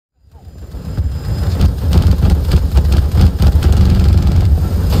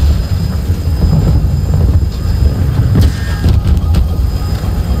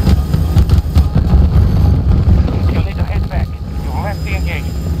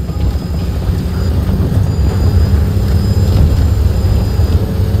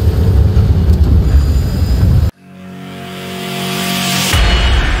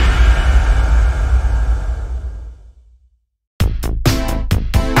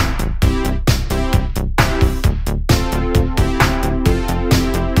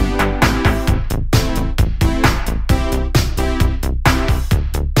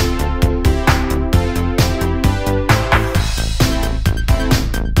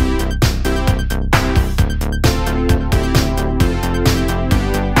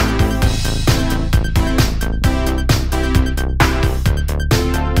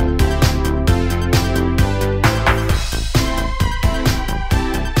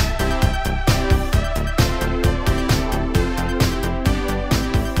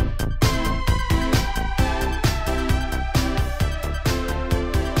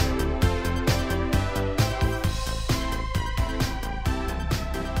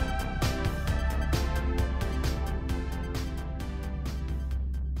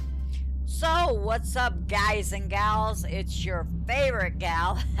Yo, what's up, guys and gals? It's your favorite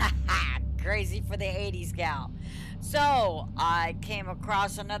gal, Crzy4the80sGal. So, I came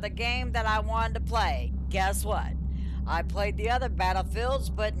across another game that I wanted to play. Guess what? I played the other Battlefields,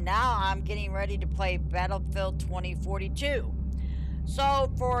 but now I'm getting ready to play Battlefield 2042. So,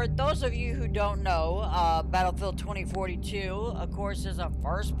 for those of you who don't know, Battlefield 2042, of course, is a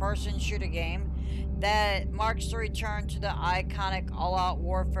first-person shooter game that marks the return to the iconic all-out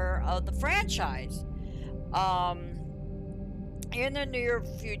warfare of the franchise. In the near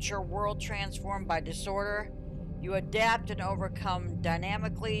future world transformed by disorder, you adapt and overcome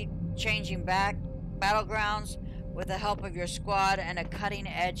dynamically changing battlegrounds with the help of your squad and a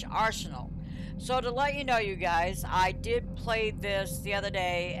cutting-edge arsenal. So to let you know, you guys, I did play this the other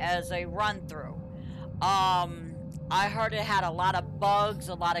day as a run-through. I heard it had a lot of bugs,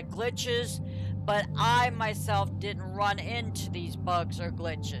 a lot of glitches, but I myself didn't run into these bugs or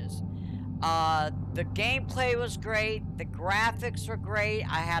glitches. The gameplay was great, the graphics were great,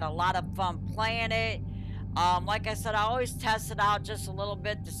 I had a lot of fun playing it. Like I said, I always test it out just a little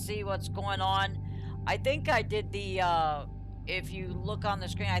bit to see what's going on. I think I did the, if you look on the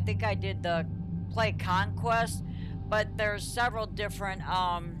screen, I think I did the play Conquest, but there's several different,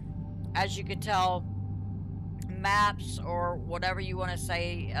 as you could tell, maps or whatever you want to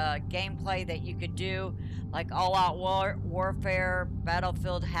say, gameplay that you could do, like all-out warfare,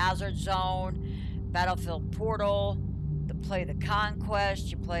 Battlefield Hazard Zone, Battlefield Portal. To play the Conquest,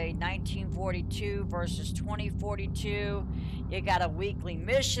 you play 1942 versus 2042. You got a weekly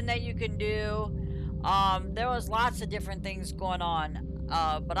mission that you can do. There was lots of different things going on,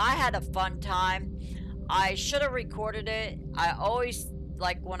 but I had a fun time. I should have recorded it. I always,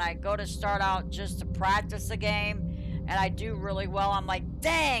 like, when I go to start out just to practice the game, and I do really well, I'm like,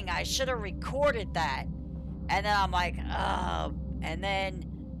 dang, I should have recorded that. And then I'm like, and then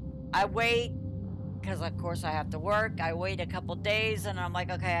I wait, because of course I have to work. I wait a couple days, and I'm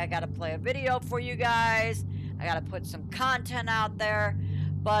like, okay, I gotta play a video for you guys. I gotta put some content out there.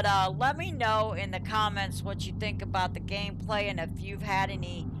 But let me know in the comments what you think about the gameplay, and if you've had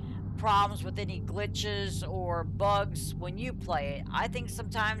any problems with any glitches or bugs when you play it. I think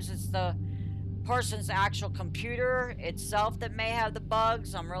sometimes it's the person's actual computer itself that may have the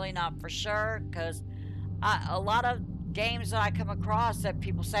bugs. I'm really not for sure, because a lot of games that I come across that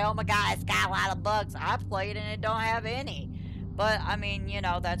people say, oh my god, it's got a lot of bugs. I've played and it don't have any. But I mean, you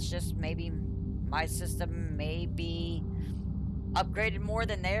know, that's just maybe my system may be upgraded more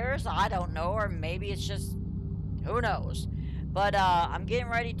than theirs. I don't know, or maybe it's just, who knows. But I'm getting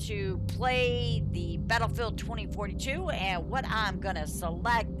ready to play the Battlefield 2042, and what I'm gonna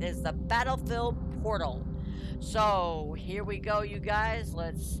select is the Battlefield Portal. So here we go, you guys.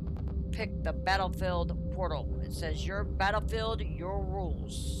 Let's pick the Battlefield Portal. It says your battlefield, your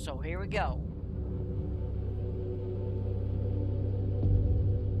rules. So here we go.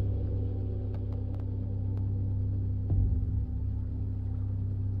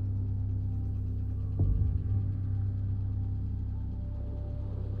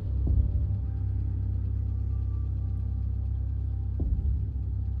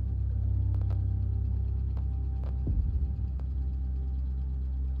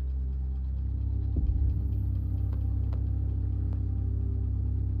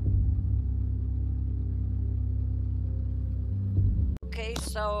 Okay,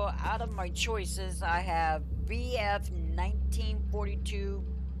 so out of my choices, I have BF 1942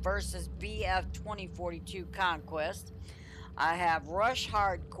 versus BF 2042 Conquest. I have Rush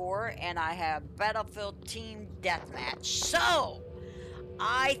Hardcore, and I have Battlefield Team Deathmatch. So,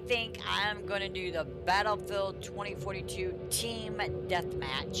 I think I'm going to do the Battlefield 2042 Team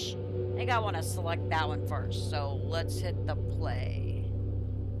Deathmatch. I think I want to select that one first, so let's hit the play.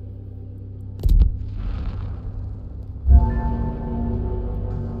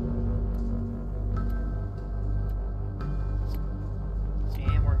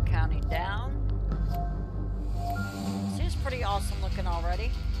 Down. Seems pretty awesome looking already.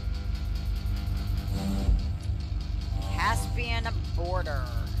 Caspian border.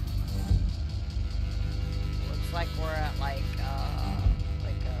 Looks like we're at like a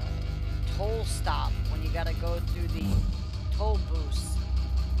toll stop when you gotta go through the toll booths.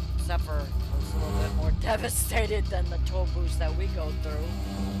 Except for it's a little bit more devastated than the toll booths that we go through.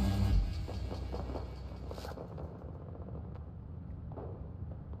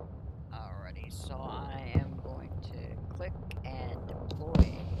 So I am going to click and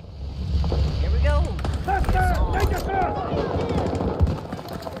deploy. Here we go.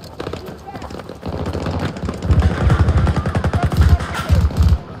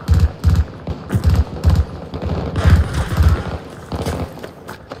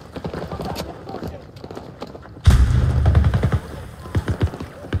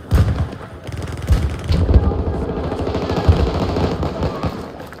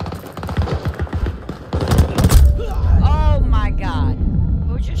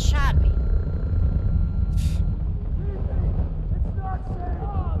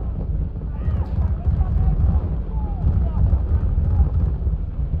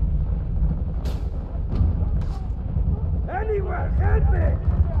 Anyone, help me!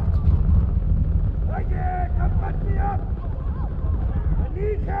 Again, come patch me up! I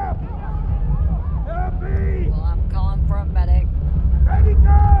need help! Help me! Well, I'm calling for a medic. Medical!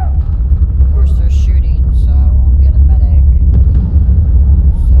 Of course, they're shooting, so I won't get a medic.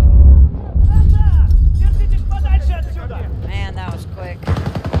 So... Man, that was quick.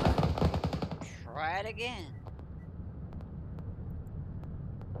 Try it again.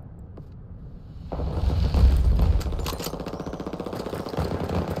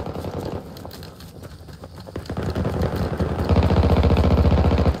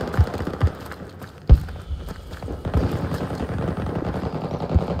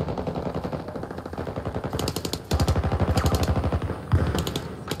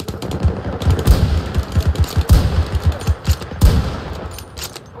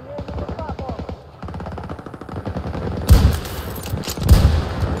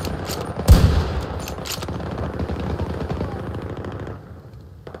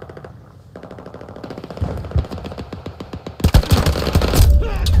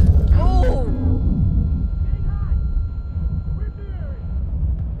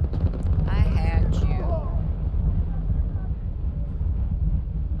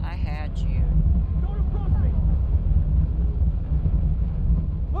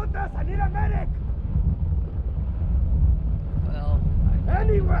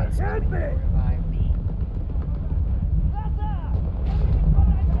 Help me! Revive me.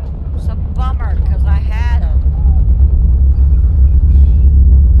 It's a bummer, because I had them.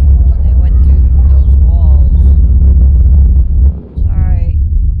 And they went through those walls. It's alright.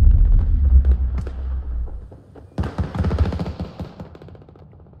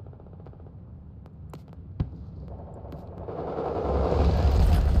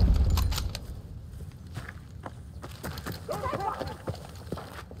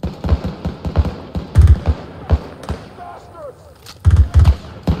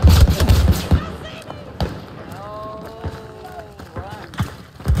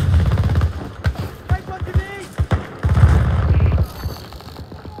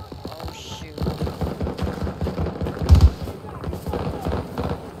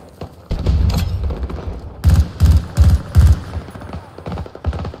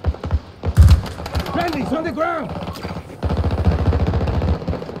 Friendly's on the ground!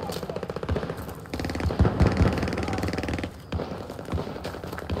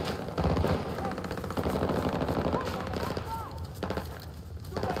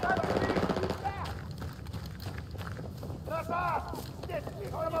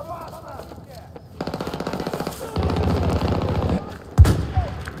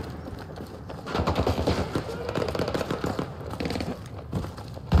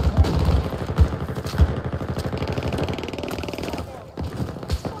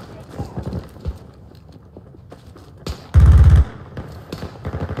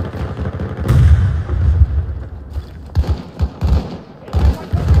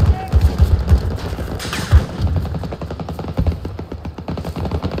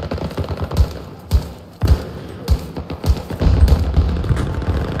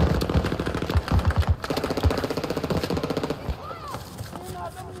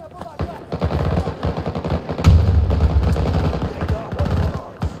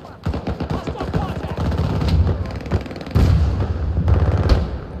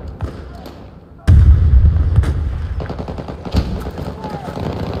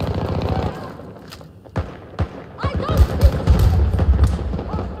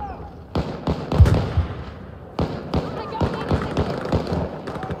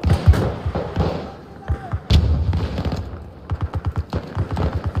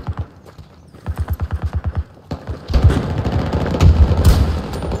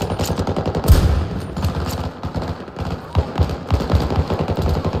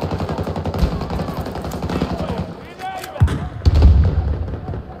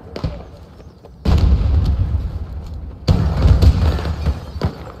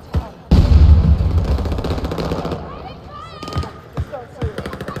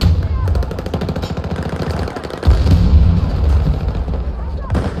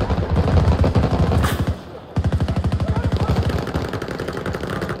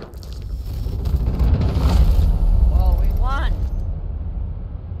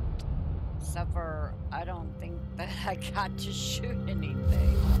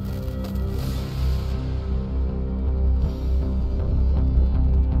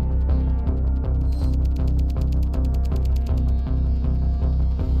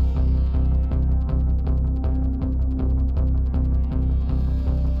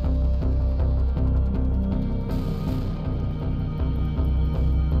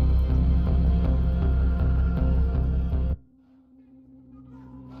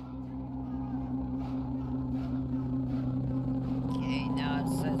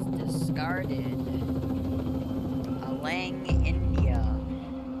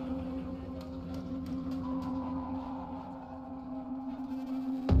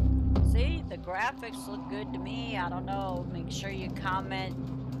 graphics look good to me. I don't know. Make sure you comment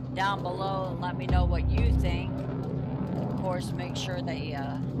down below and let me know what you think. Of course, make sure that you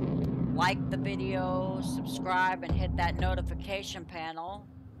like the video, subscribe, and hit that notification panel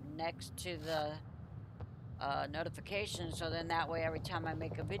next to the notification, so then that way every time I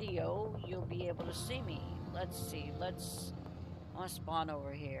make a video, you'll be able to see me. Let's see. I want to spawn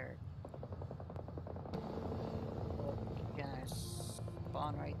over here. Can I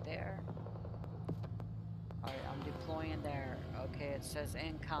spawn right there? Alright, I'm deploying there. Okay, it says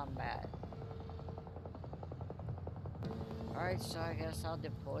in combat. Alright, so I guess I'll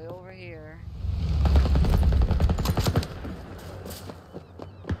deploy over here.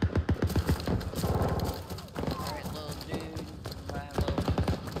 Alright, little dude. My little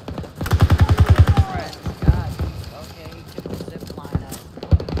friend. God, okay, he took the zip line up.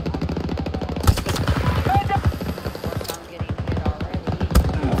 Of course, I'm getting hit already.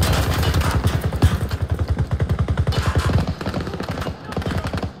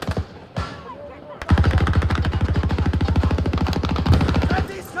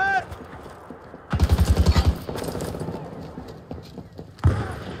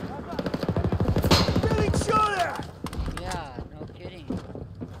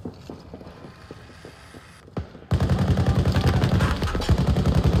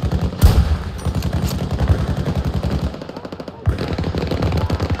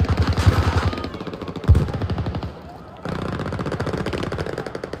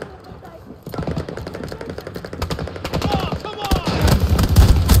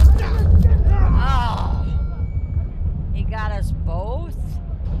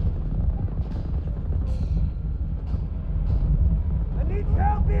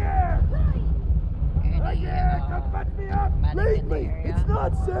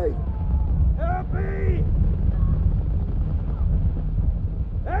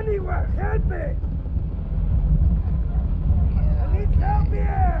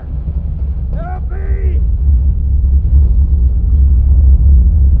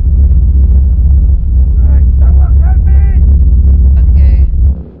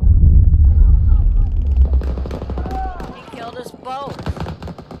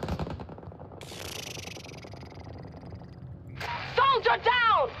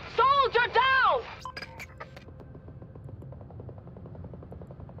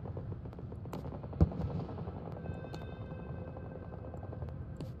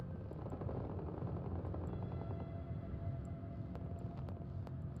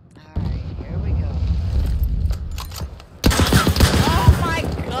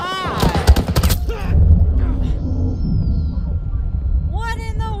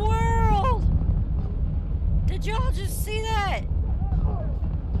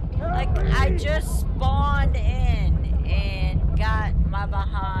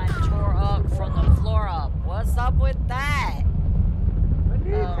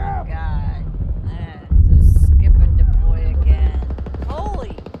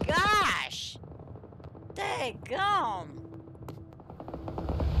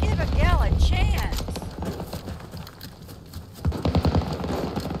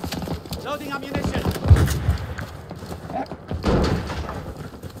 Loading ammunition!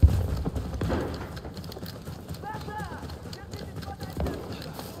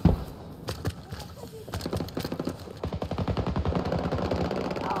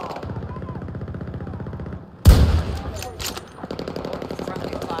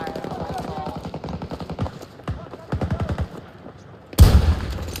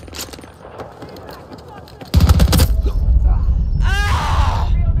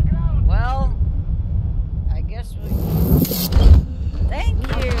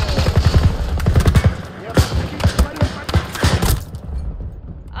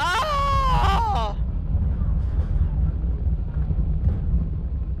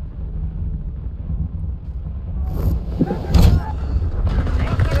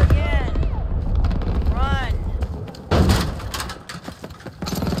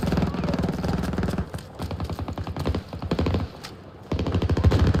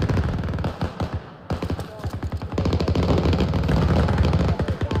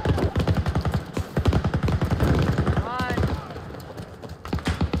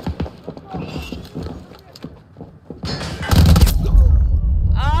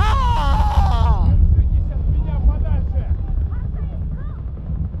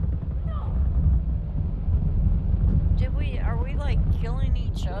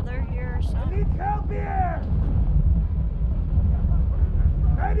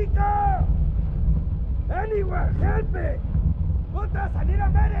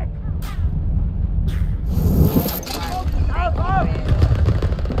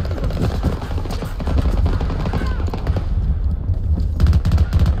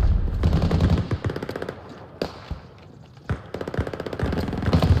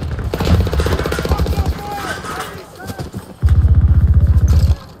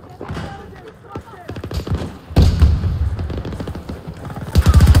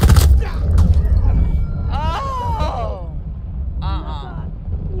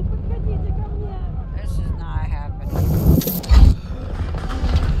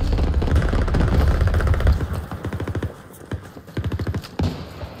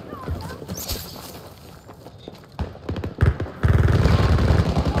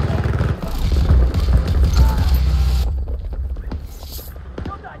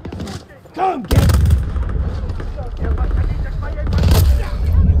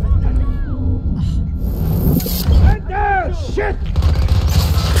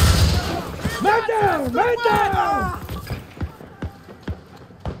 down! Man down!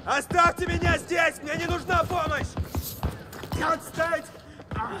 Оставьте меня здесь! Мне не нужна помощь! Can't stand!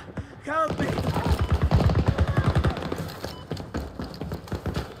 Help me!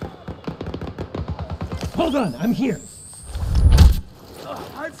 Hold on, I'm here.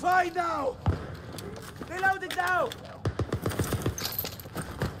 I'm fine now! Reloading now!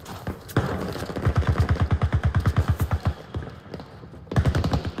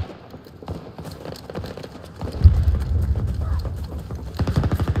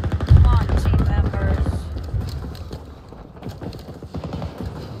 Come on, team members.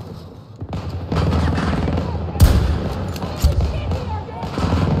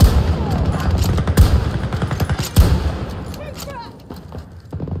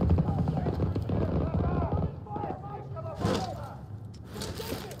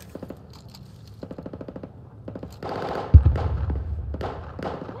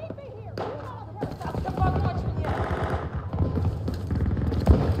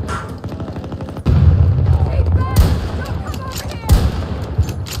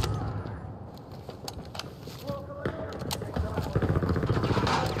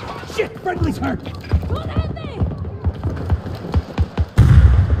 Shit, friendly's hurt. Don't hit me!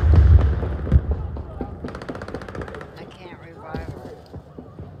 I can't revive her.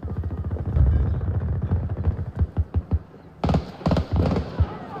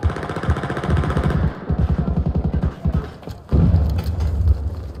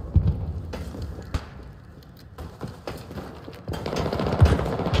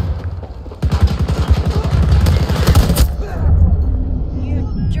 You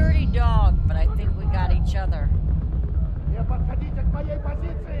dirty dog, but I think we got each other. Не подходите к моей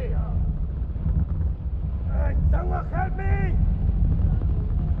позиции! Someone help me!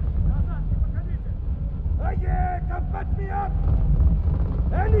 Назад, не подходите! Hey, come patch me up!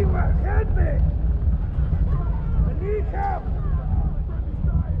 Anyone, help me! I need help!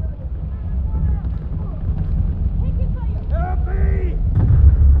 Taking fire! Help me!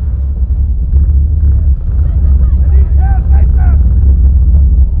 I need help, myself!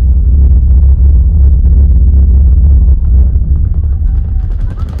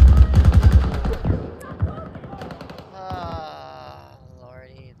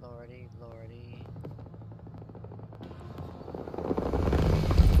 Lordy, lordy, lordy.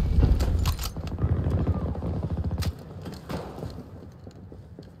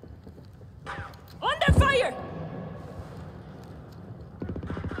 Under fire!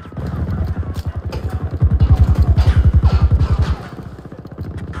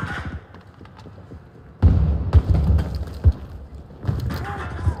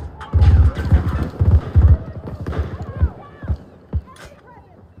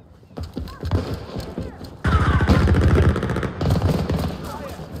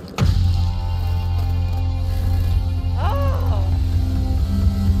 Oh!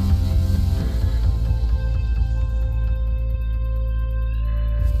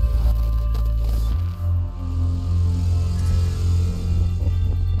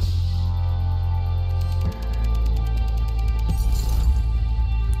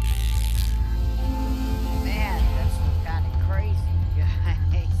 Man, this is kind of crazy, you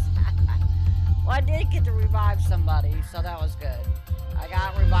guys. Well, I did get to revive somebody, so that was good. I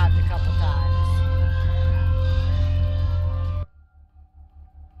got revived a couple times.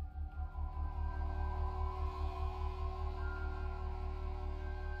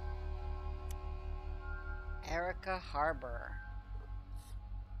 Erica Harbor.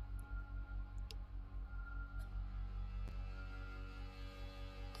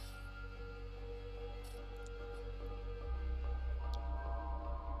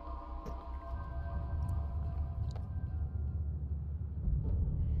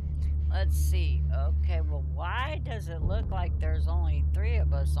 Let's see. Okay, well, why does it look like there's only 3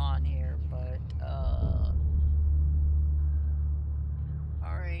 of us on here? But,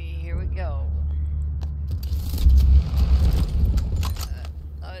 alright, here we go.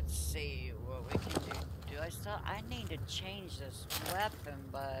 Let's see what we can do. I need to change this weapon,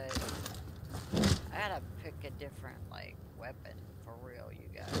 but I gotta pick a different, like, weapon for real, you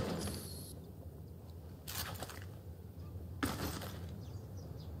guys.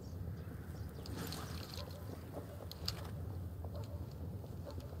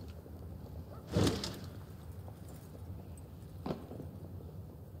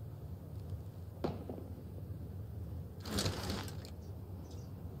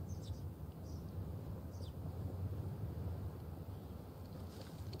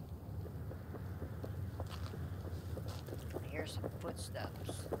 Hear some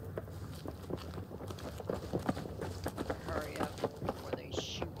footsteps. Hurry up before they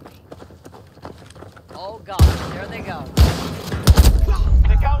shoot me. Oh God, there they go.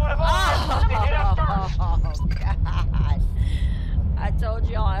 They got one of ours. They hit us first. Oh God. I told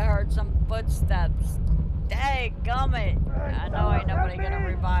y'all I heard some footsteps. Dadgummit. I know ain't nobody gonna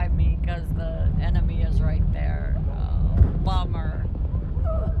revive me because the enemy is right there. Oh, bummer.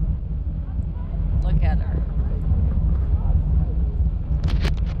 Look at her.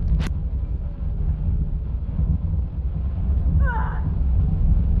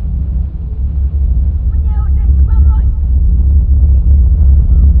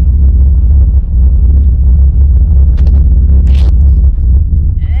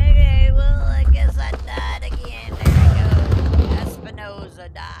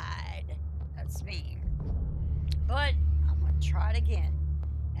 Died. That's me. But I'm gonna try it again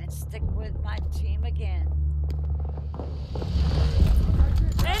and stick with my team again.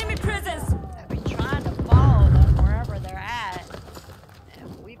 Enemy presence! I've been trying to follow them wherever they're at,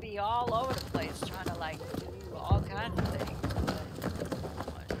 and we be all over the place trying to like do all kinds of things. But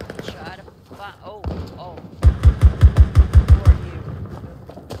I'm gonna try to find. Oh. Who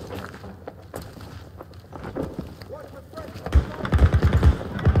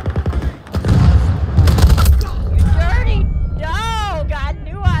are you? Dog! I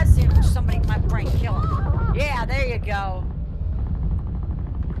knew I seen somebody in my brain kill him. Yeah, there you go.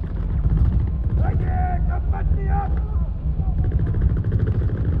 Again, come back me up!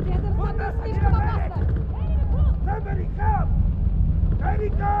 Somebody come! Ready,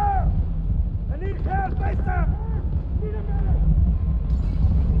 go! I need help, myself! Need a minute!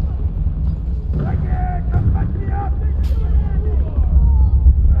 Again, come back me up!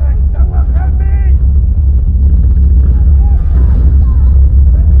 Hey, someone help me!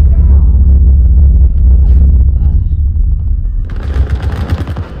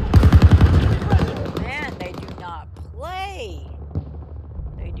 Man, they do not play.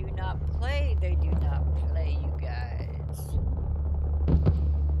 They do not play. They do not play, you guys.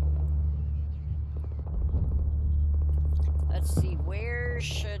 Let's see, where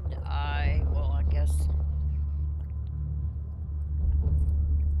should I... Well, I guess...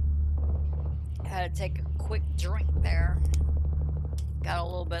 I had to take a quick drink there. Got a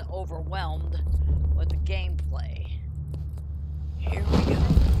little bit overwhelmed with the gameplay. Here we go.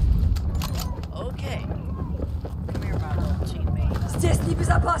 Okay. Come here, my little teammate. Здесь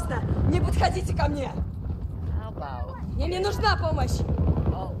небезопасно! Не подходите ко мне! How about... Мне не нужна помощь!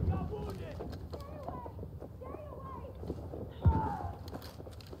 Oh.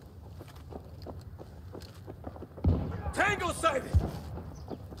 Tango sighted!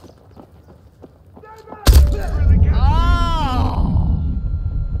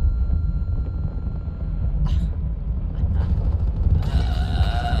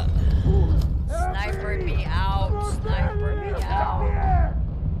 Snipered me out. Snipered me out.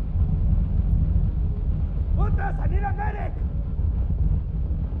 Putas, I need a medic!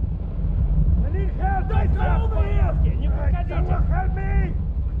 I need help! Someone help me!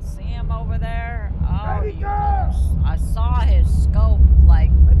 See him over there? Oh, Ready, you go! I saw his scope,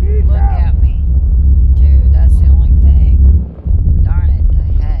 like, need look help. at me. Dude, that's the only thing. Darn it, the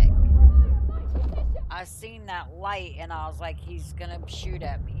heck. I seen that light, and I was like, he's gonna shoot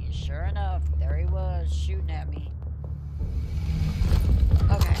at me. Sure enough, there he was, shooting at me.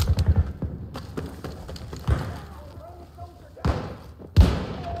 Okay.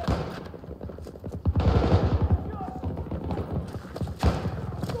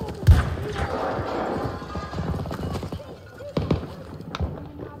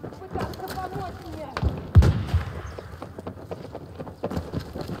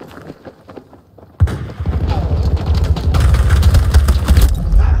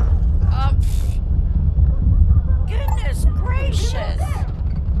 Goodness gracious!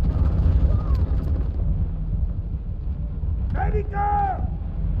 Ready, go!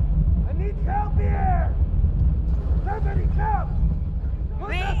 I need help here! Somebody come!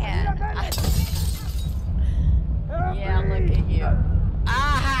 Man! Help Yeah, me! look at you.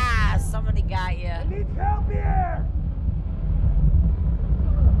 Aha! Somebody got you. I need help here!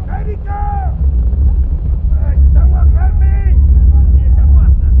 Ready, go! Hey, someone help me! Здесь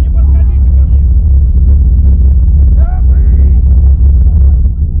опасно! Не подходите ко мне! Help me!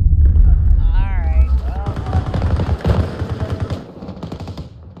 Alright, well.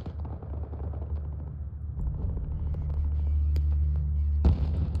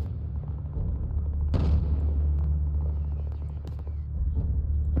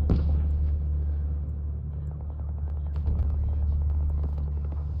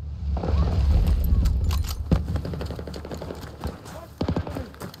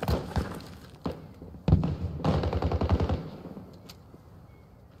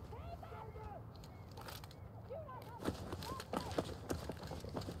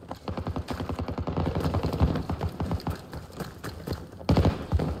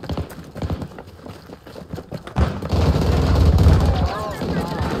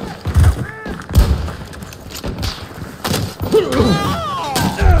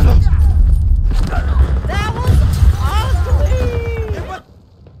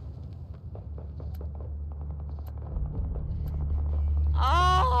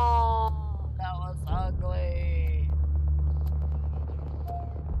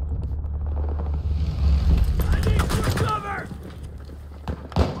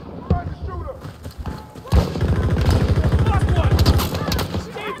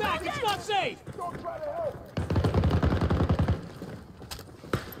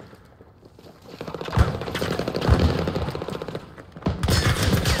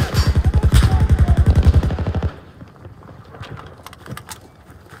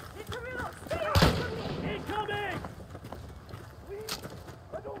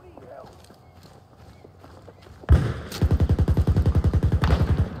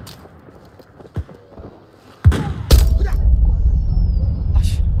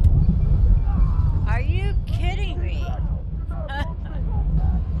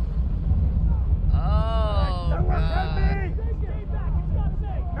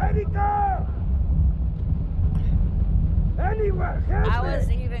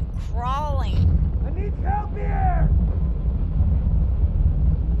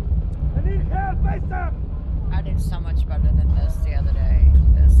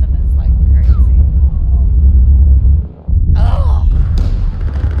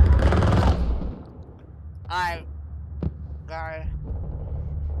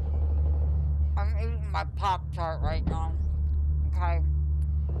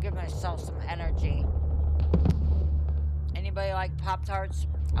 Pop-Tarts?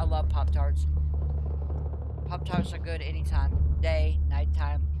 I love Pop-Tarts. Pop-Tarts are good anytime. Day,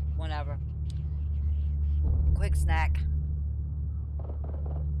 nighttime, whenever. Quick snack.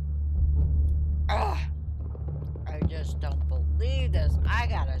 Ugh. I just don't believe this. I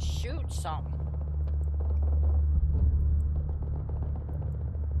gotta shoot something.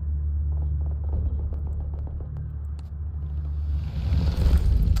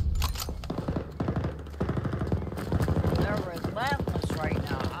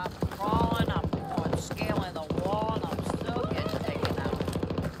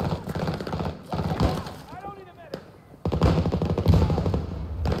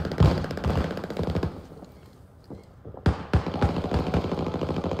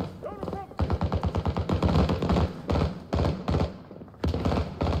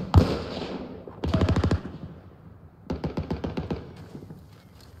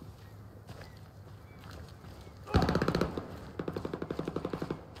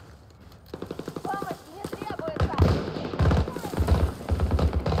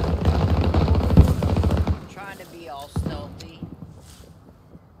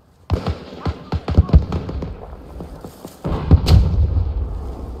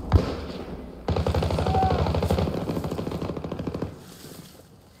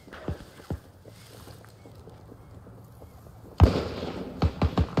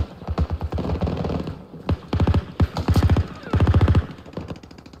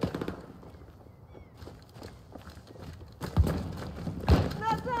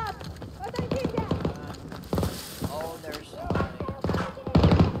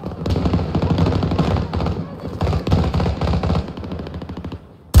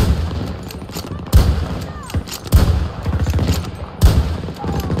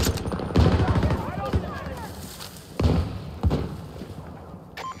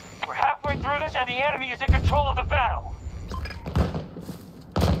 And the enemy is in control of the battle.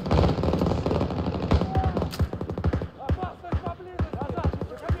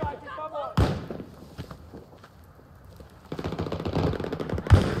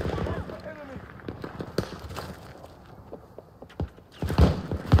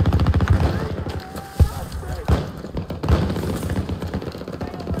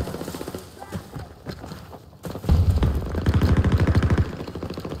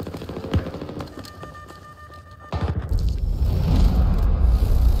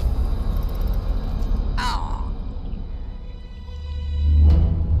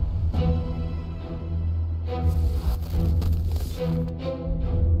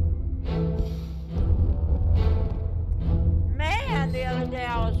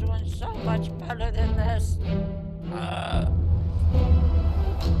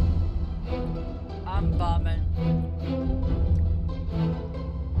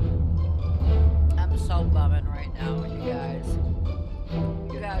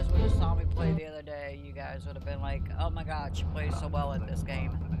 Would have been like, oh my god, she plays so well in this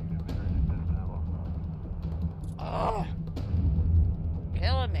game. Oh,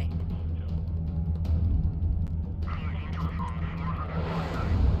 killing me.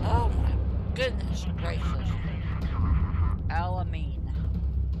 Oh my goodness gracious. Alamine.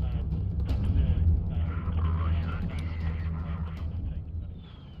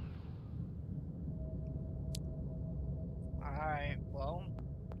 Alright, well.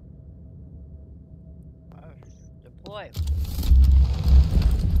 Deploy.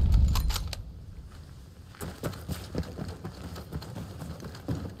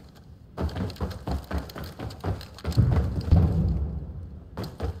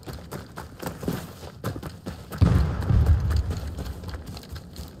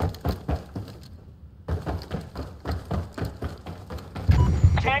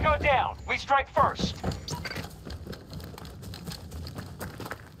 strike first.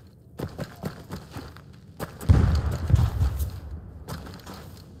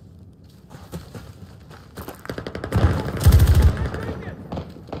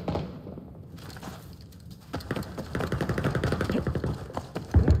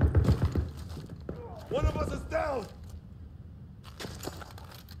 One of us is down.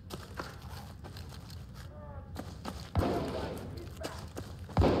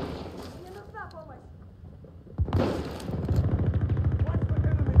 Мне нужна помощь.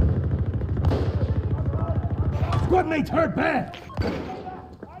 Squad mate's hurt bad.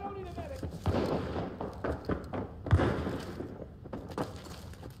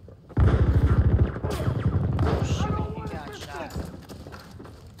 Oh shoot, he got shot.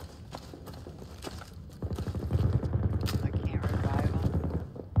 I can't revive him.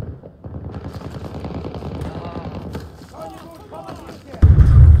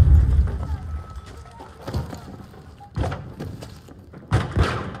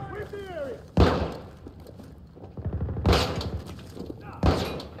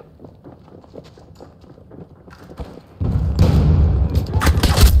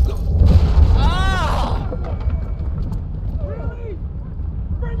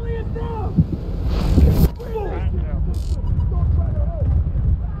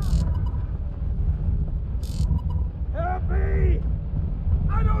 Help me!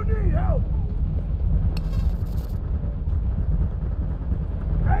 I don't need help!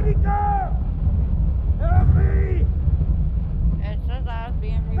 Medical! Help me! It says I was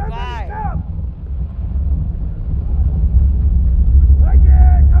being Somebody revived. help!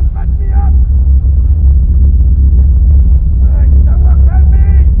 Again, come patch me up! Someone help me!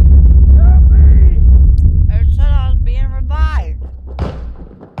 Help me! It said I was being revived.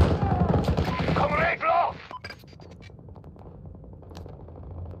 Comrade Love!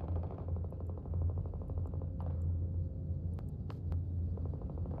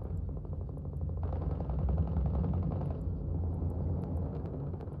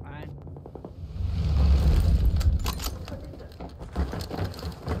 Fine.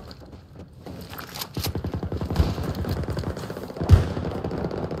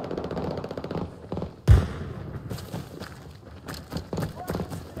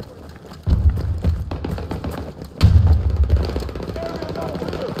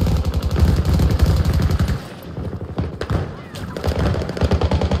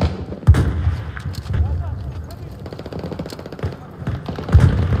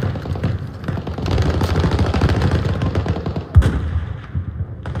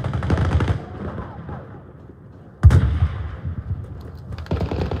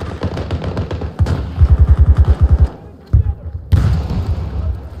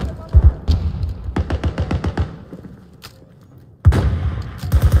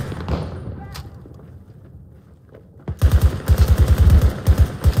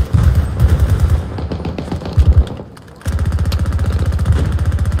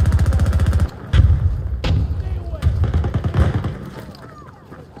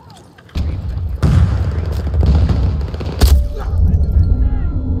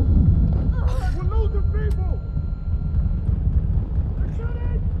 We're losing people! They're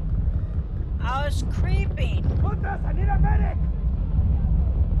shooting! I was creeping. Put us! I need a medic!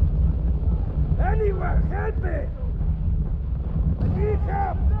 Anywhere! Help me! I need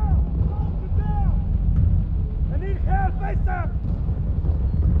help! I need help! Face up!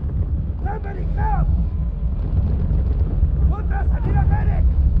 Somebody help! Put us! I need a medic!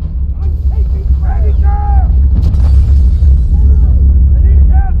 I'm taking medical! I need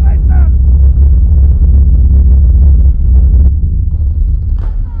help! Face up!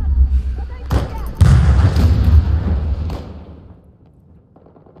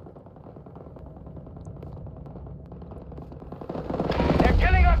 They're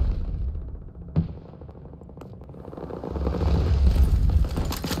killing us!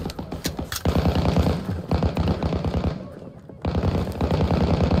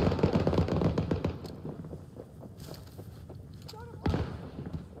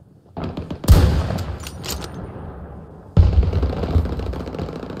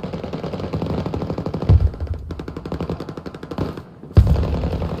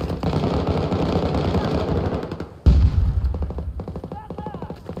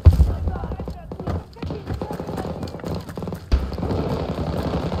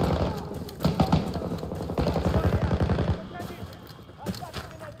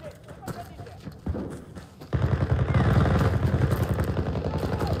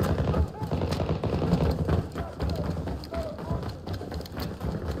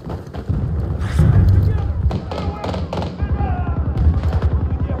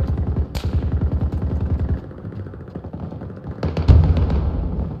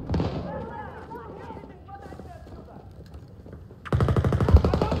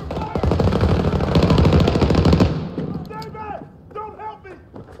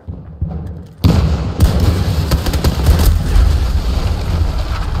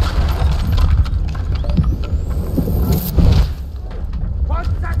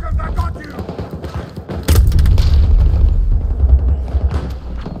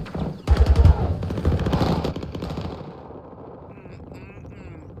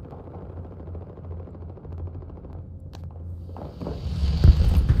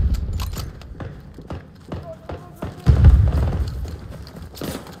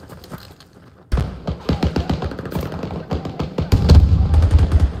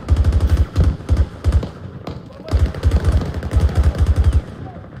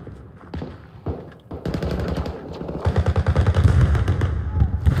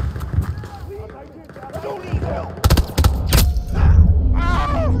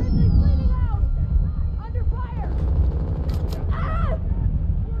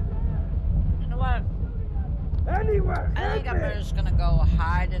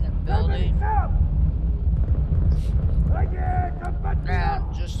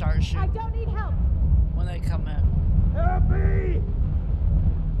 start shooting. I don't need help. When they come in. Help me!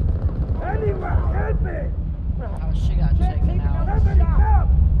 Anyone, help me! Oh, she got taken out. Somebody help!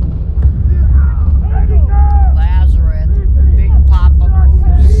 Somebody help! Lazarus, big Papa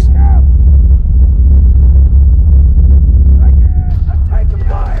moves. Help! I'm taking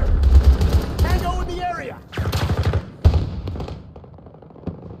fire! Tango in the area!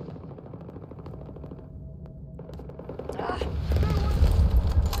 Ah.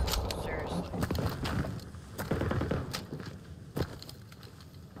 Seriously.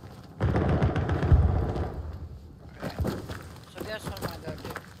 So guess what I'm gonna go do?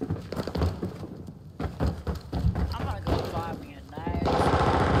 I'm gonna go find me a nice.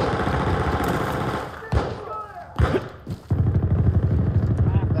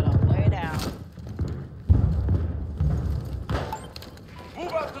 I'm gonna lay down.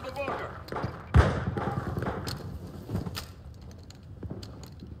 Move out to the bunker!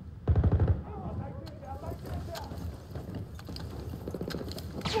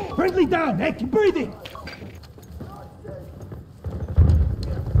 Friendly down! Hey, keep breathing!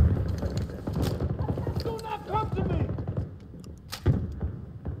 Do not come to me!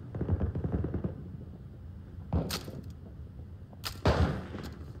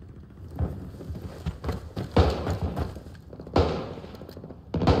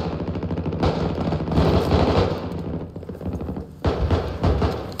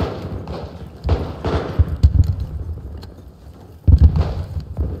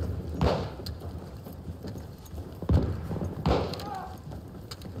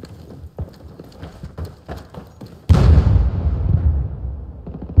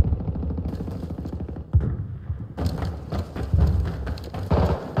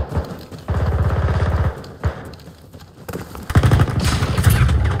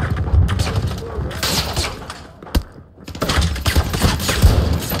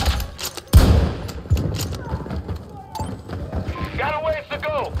 Got a ways to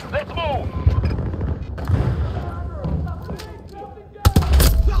go. Let's move.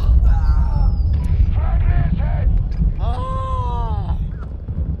 Oh.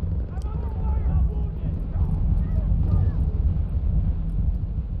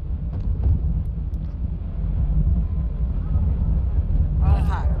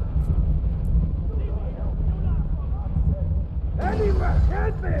 Anyone,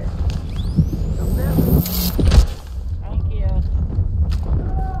 help me! Thank you.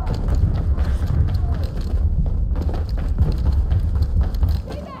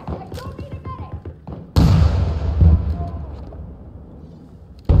 Stay back. I don't need a medic.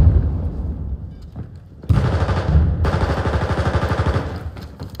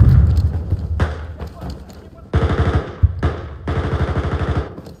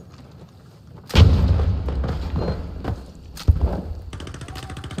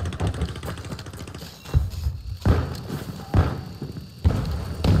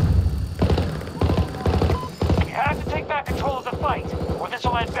 You have to take back control of the fight, or this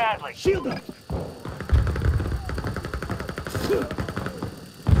will end badly. Shield up!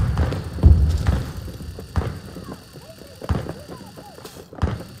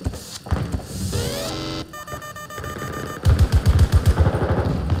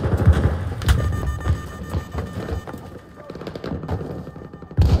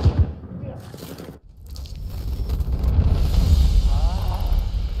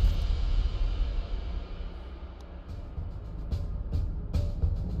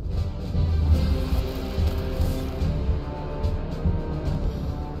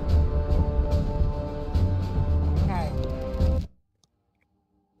 Okay.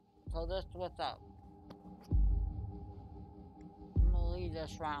 So this what's up. I'm gonna leave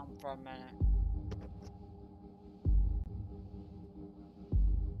this round for a minute.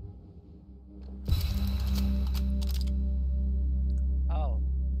 Oh,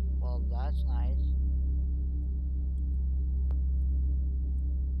 well that's nice.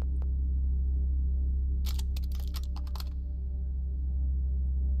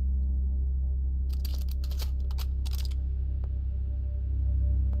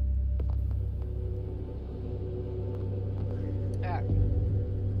 There.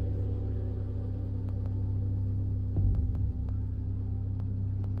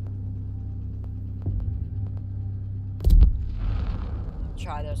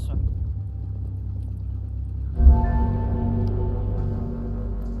 Try this one.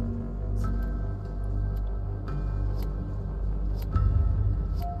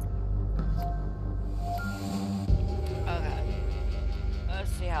 Okay.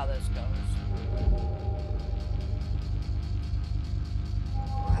 Let's see how this goes.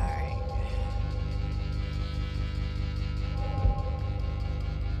 Alright.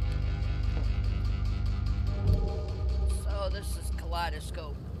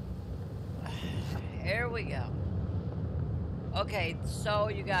 kaleidoscope. Here we go. Okay, so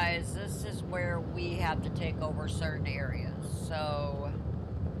you guys, this is where we have to take over certain areas. So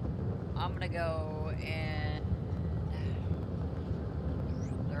I'm gonna go and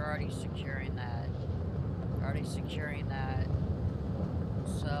they're already securing that. They're already securing that.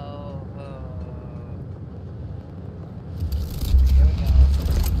 So here we go.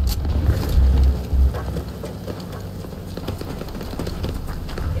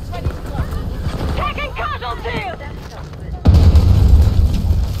 It's ready to go. Taking casualties!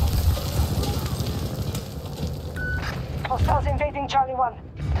 Hostiles invading Charlie 1.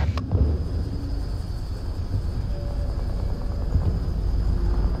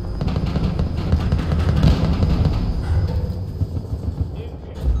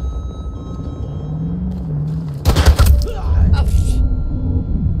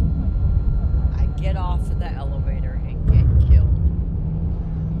 I get off of the elevator and get killed.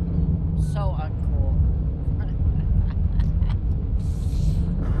 So uncool.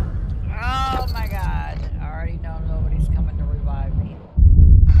 Oh my god. I already know nobody's coming to revive me.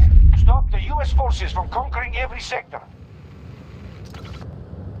 Stop the US forces from conquering every sector.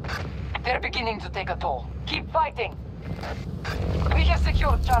 They're beginning to take a toll. Keep fighting! We have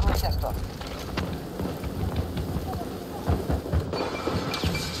secured Charlie sector.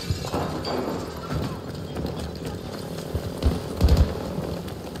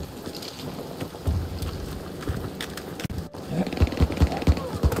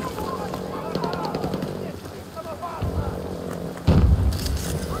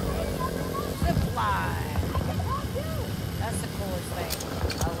 That's the coolest thing.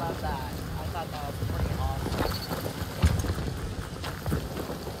 I love that. I thought that was pretty awesome.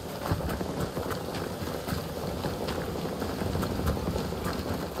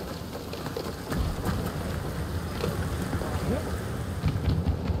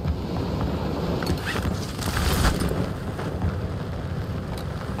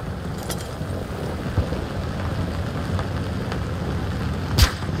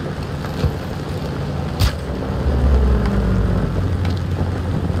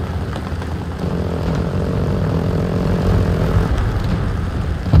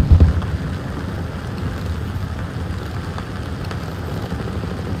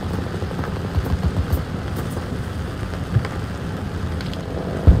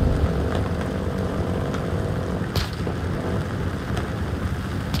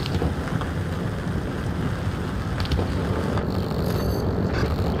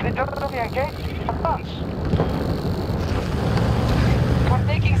 We're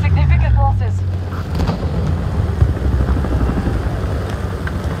taking significant losses.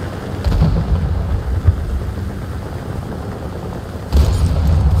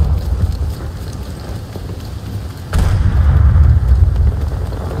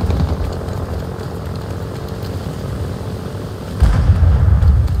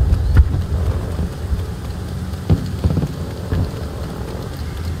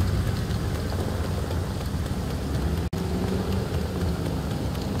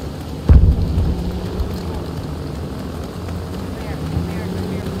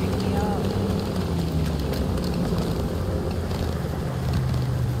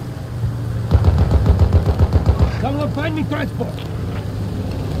 Someone find me transport!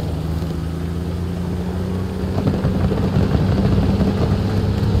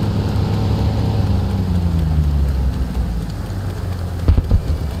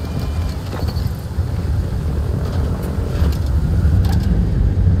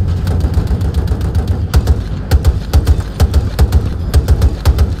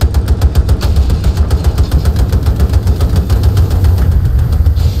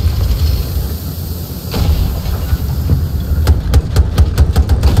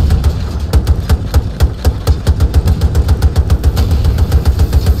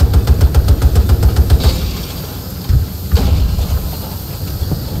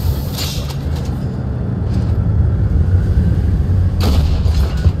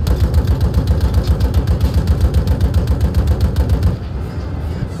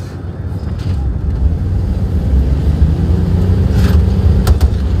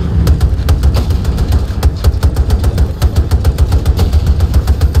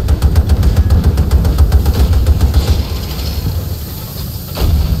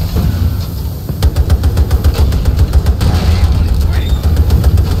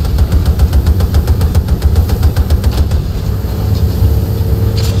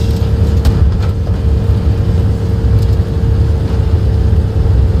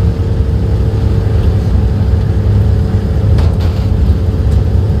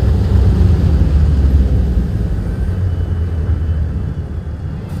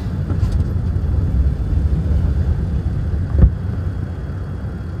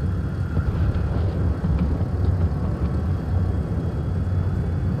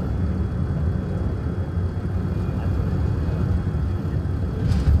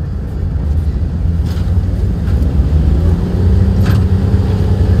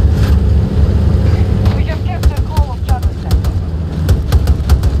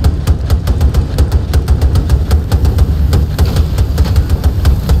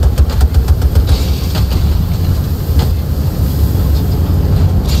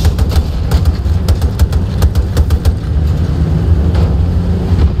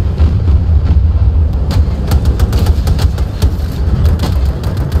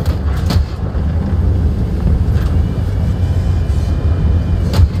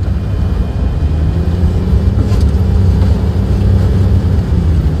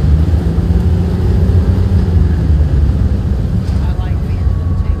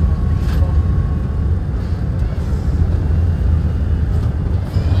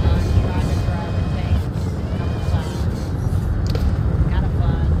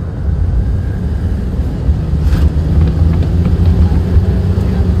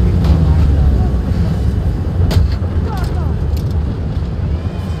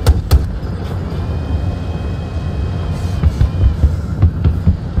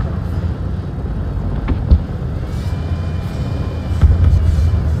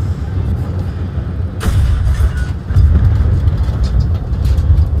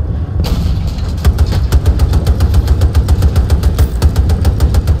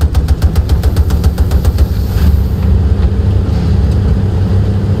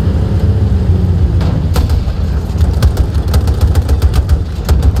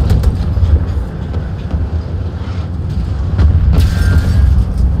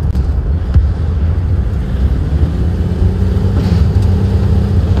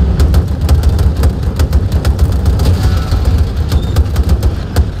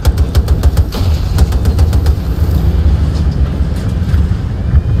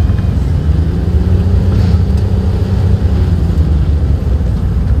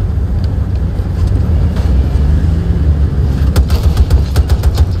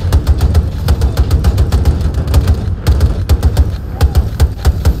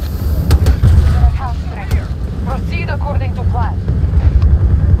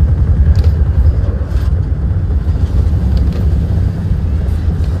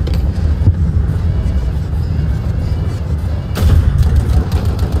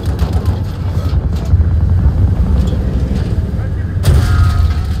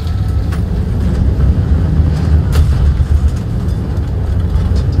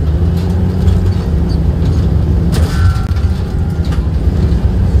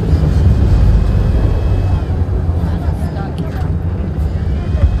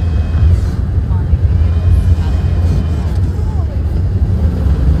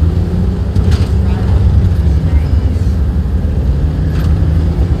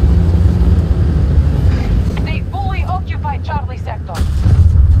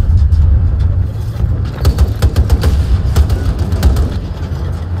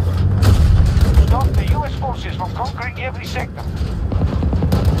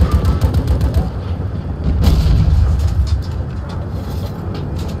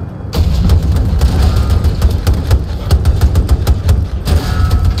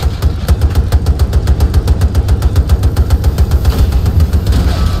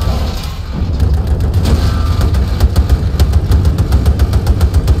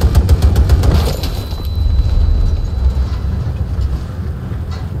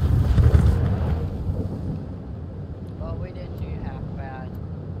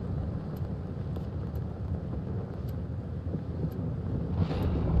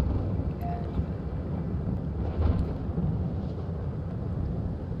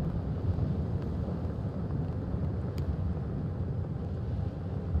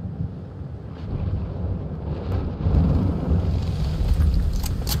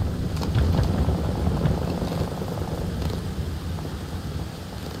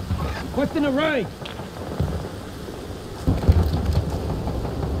 left and a right.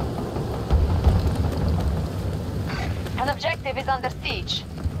 An objective is under siege.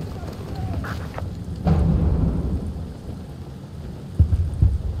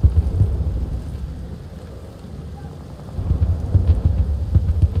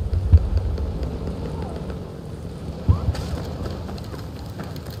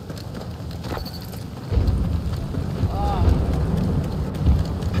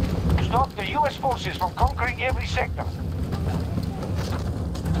 Stop the U.S. forces from conquering every sector.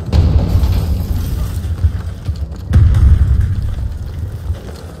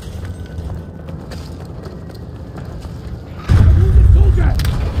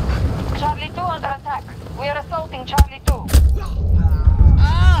 Charlie 2 under attack. We are assaulting Charlie 2.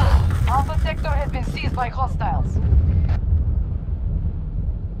 Alpha sector has been seized by hostiles.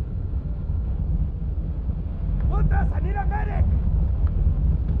 Putas, I need a medic!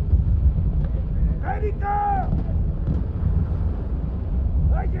 Medico!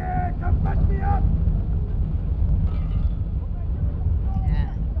 Oh yeah, come patch me up!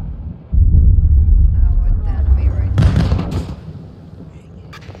 Yeah. Now would that be right there?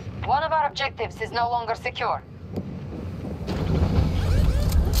 One of our objectives is no longer secure.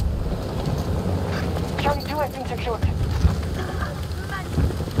 Charlie 2 has been secured.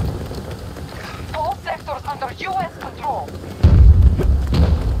 All sectors under U.S. control.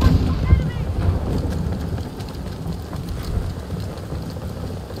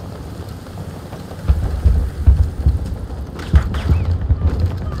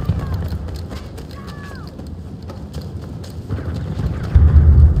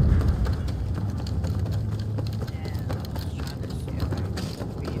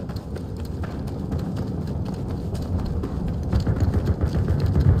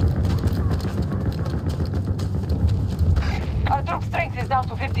 Our troop strength is down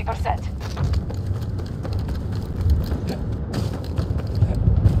to 50%.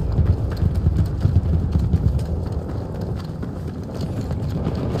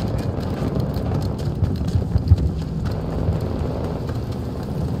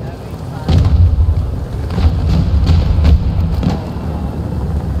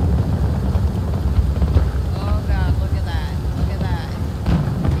 Oh god, look at that. Look at that.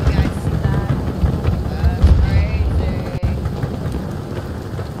 You guys see that? That's crazy.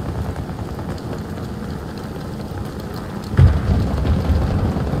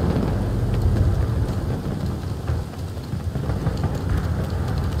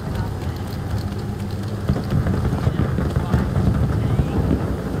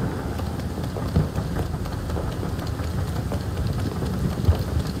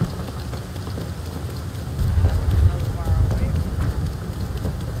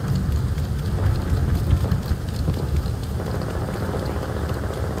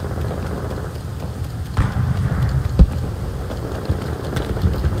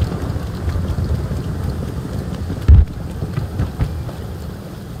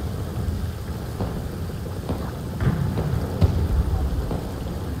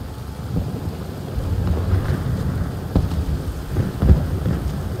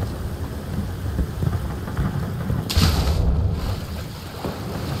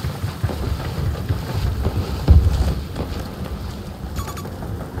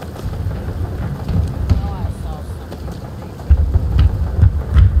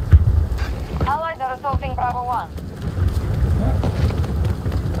 Allies are assaulting Bravo 1.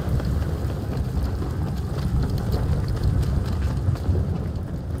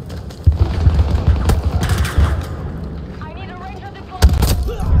 I need a ranger deployment.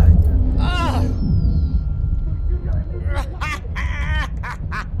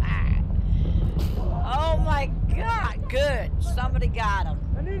 Oh my god, good. Somebody got him.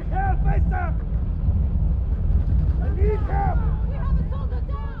 I need help, Mesa! I need help! We have a soldier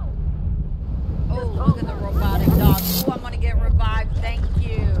down! Oh, look at the robotic dog. Oh, I'm gonna get revived. Thank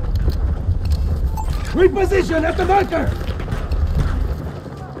you. Reposition at the bunker!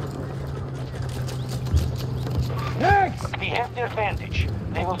 Next! We have the advantage.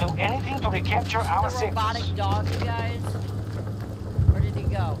 They will do anything to recapture our The robotic sectors. dog, you guys. Where did he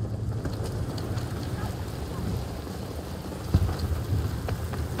go?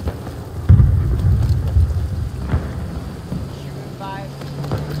 She revived.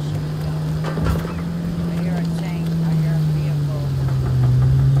 I hear a tank. I hear a vehicle.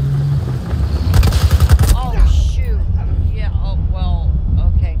 Oh shoot. Yeah. Oh well.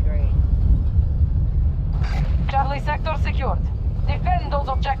 Okay, great. Charlie sector secured. Defend those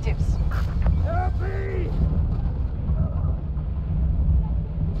objectives. Help me!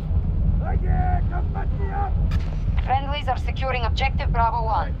 Oh yeah, come patch me up! Friendlies are securing objective Bravo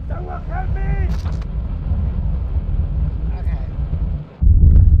 1. Someone help me! Okay.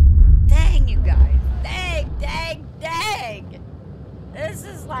 Dang, you guys. Dang, dang, dang. This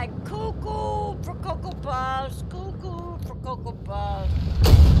is like cuckoo for Cocoa Puffs. Cuckoo for Cocoa Puffs.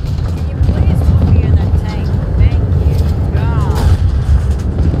 Can you please put me in a tank? Thank you, God.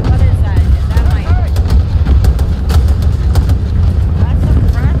 What is that? Is that my... That's a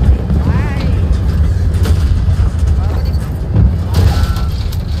friendly. Why? Why would he...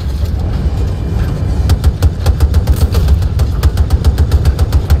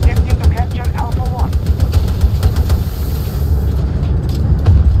 Attempting to capture Alpha 1.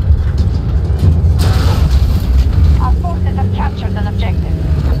 Our forces have captured an objective.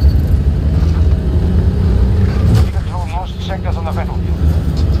 We control most sectors on the battlefield.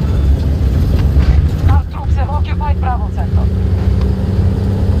 Our troops have occupied Bravo sector.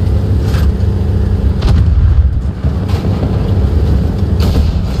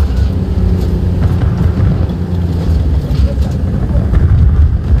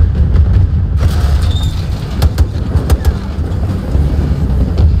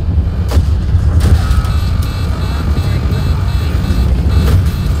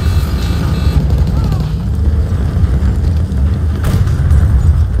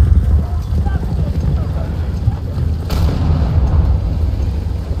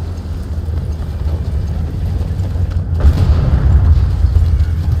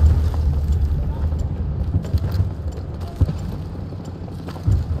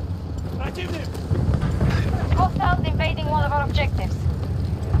 Противник! Hostiles invading one of our objectives.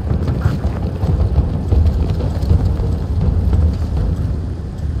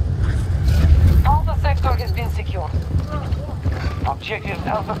 Alpha sector has been secured. Objective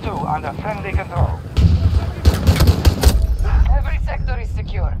Alpha 2 under friendly control. Every sector is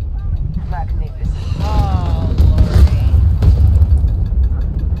secure. Magnificent. Oh, lordy.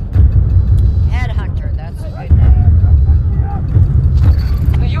 Headhunter, that's a good name.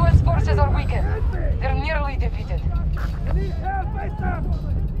 The U.S. forces are weakened. They're nearly defeated. I need help, myself!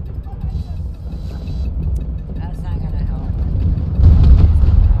 That's not gonna help.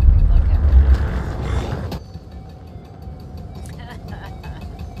 Look at me.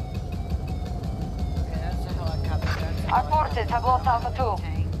 Okay, that's a helicopter. That's a Our forces have lost Alpha 2.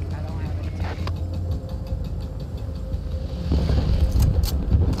 tank. I don't have any tank.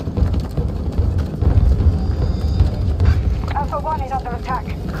 Alpha 1 is under attack.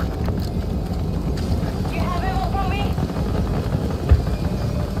 You have ammo from me?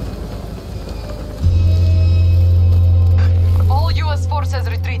 All U.S. forces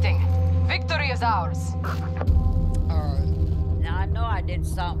retreating. Victory is ours. Now I know I did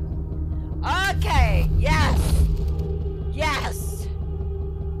something. Okay, yes. Yes.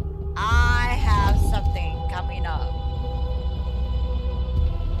 I have something coming up.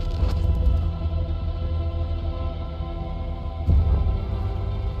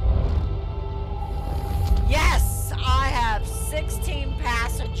 Yes, I have 16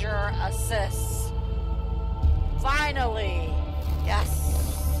 passenger assists. Finally.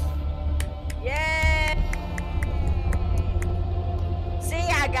 Yes. Yay. See,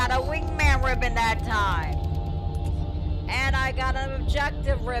 I got a wingman ribbon that time. And I got an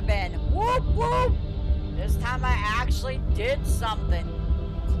objective ribbon. Whoop, whoop. This time I actually did something.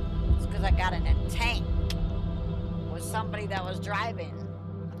 It's because I got in a tank with somebody that was driving.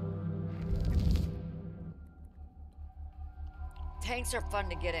 Tanks are fun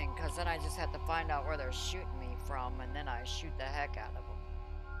to get in because then I just have to find out where they're shooting me from and then I shoot the heck out of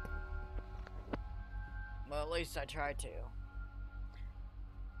them. Well, at least I try to.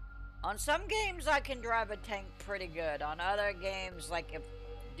 On some games I can drive a tank pretty good. On other games, like if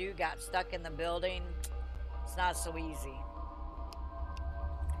dude got stuck in the building, it's not so easy.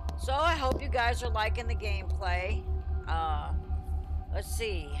 So I hope you guys are liking the gameplay. Let's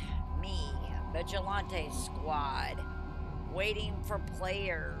see. Me, Vigilante Squad. Waiting for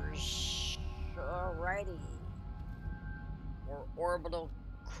players. Alrighty. Or Orbital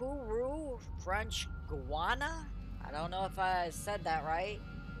Kourou, French Guiana? I don't know if I said that right.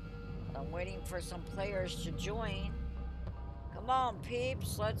 But I'm waiting for some players to join. Come on,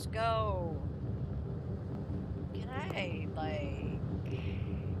 peeps, let's go. Can I, like...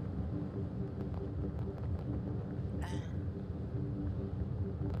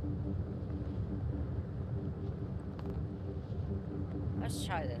 Let's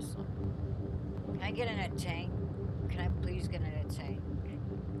try this one. Can I get in a tank? Can I please get in a tank?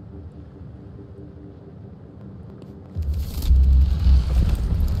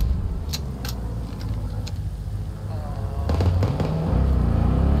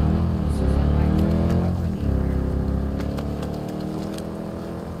 This isn't my favorite weapon either.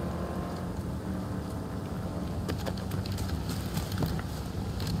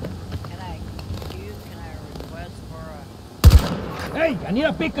 Hey, I need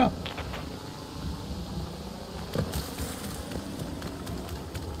a pickup.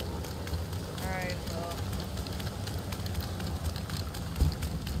 Alright, well.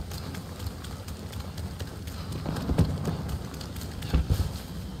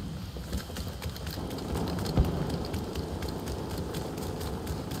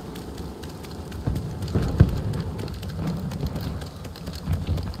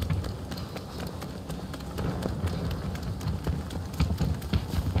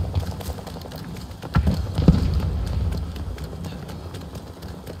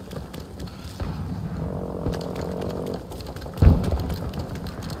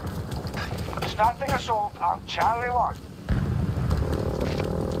 Starting assault on Charlie 1.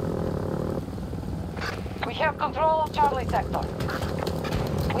 We have control of Charlie sector.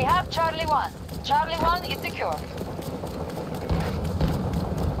 We have Charlie 1. Charlie 1 is secure.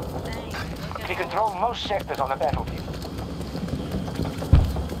 We control most sectors on the battlefield.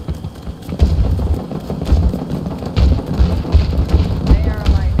 They are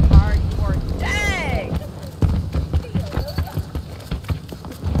like hardcore. Dang!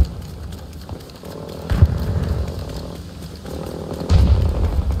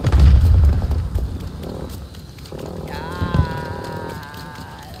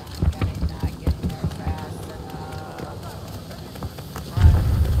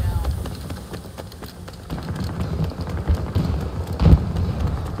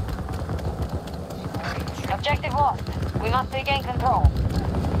 Objective lost. We must regain control.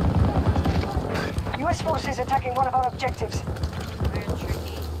 U.S. forces attacking one of our objectives. Very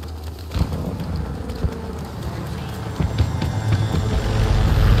tricky.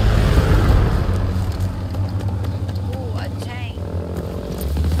 Ooh, a tank.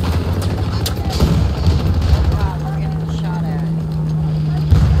 Oh god, we're getting shot at.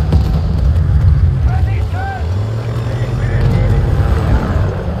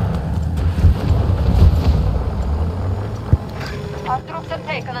 Our troops have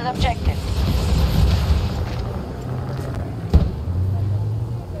taken an objective.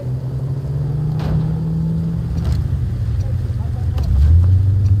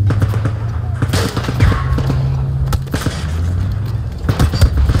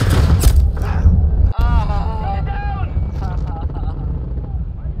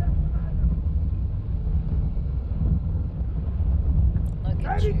 Look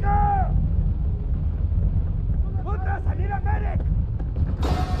at you. Medico! Putas, I need a medic!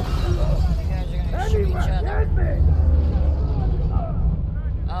 You guys are gonna shoot each Anywhere, other. help me!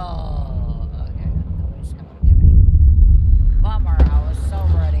 Oh, okay. Nobody's coming to get me. Bummer, I was so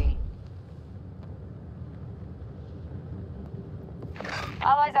ready.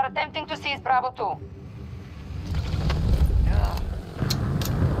 Allies are attempting to seize Bravo 2. Ugh.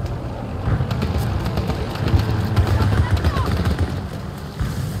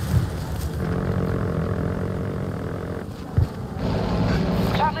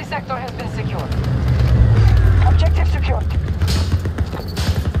 Charlie sector has been secured. Objective secured.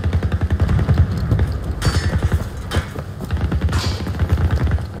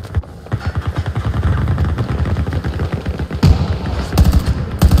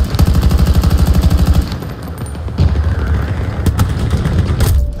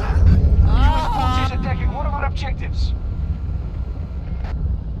 Forces attacking one of our objectives.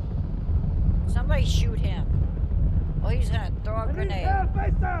 Somebody shoot him. Oh, he's gonna throw a I need grenade. help,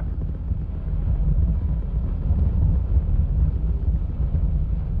 face up!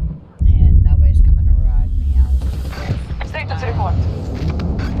 And nobody's coming to ride me out. Status report.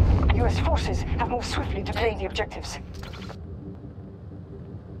 U.S. forces have moved swiftly to claim the objectives.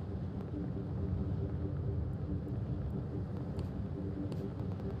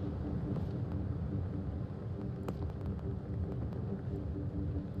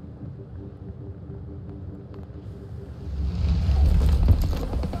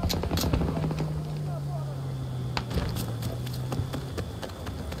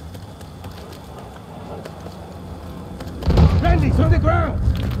 Friendly's on the ground!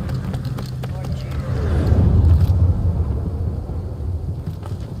 Lord Jesus.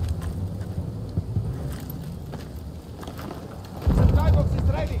 Supply box is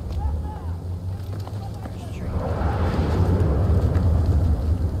ready!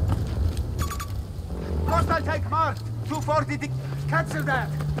 Hostile tank marked! 240 cancel that!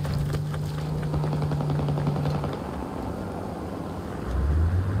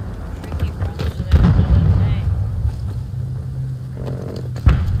 Tricky runs to their another thing.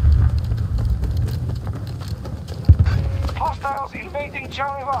 Hostiles invading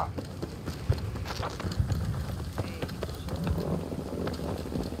Charlie 1.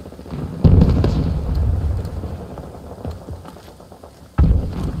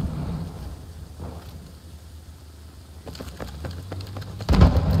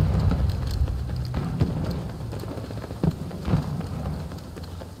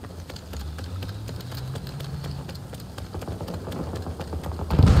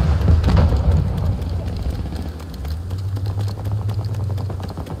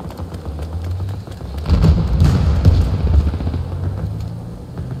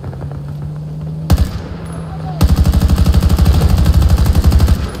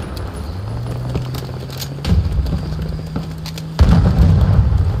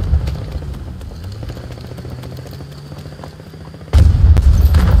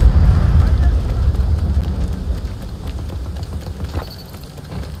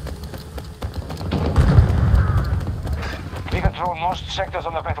 sectors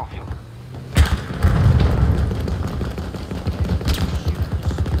on the battlefield.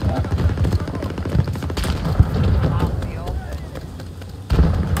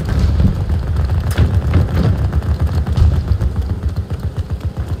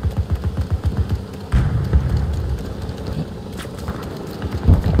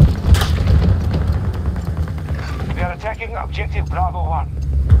 We are attacking objective Bravo 1.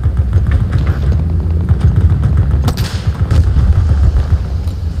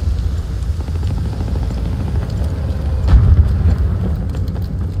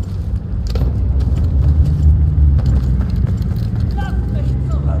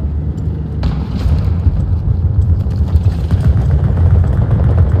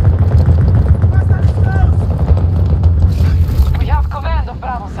 We have command of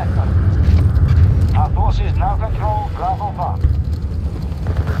Bravo sector. Our forces now control Bravo 1.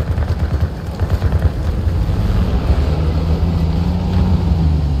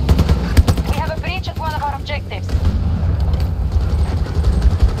 We have a breach at one of our objectives.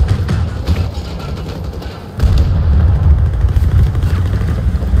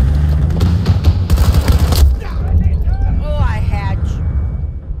 Oh, I had you.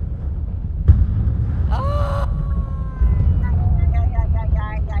 Oh.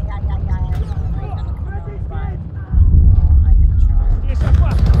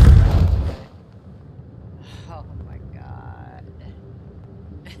 Oh my god.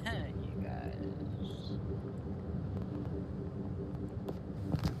 You guys.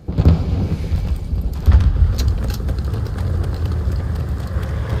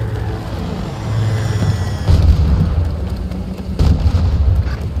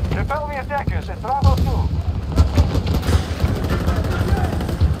 Repel the attackers at Bravo 2.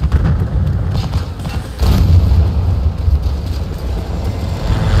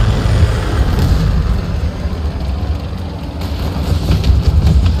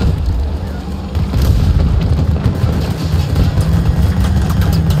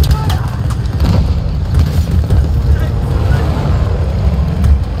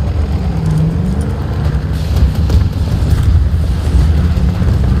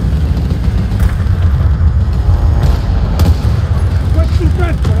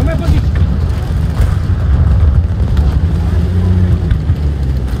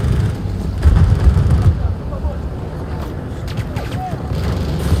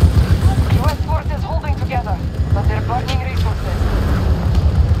 US forces holding together, but they're burning resources.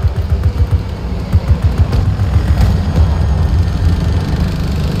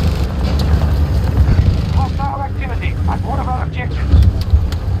 Hostile activity at one of our objectives.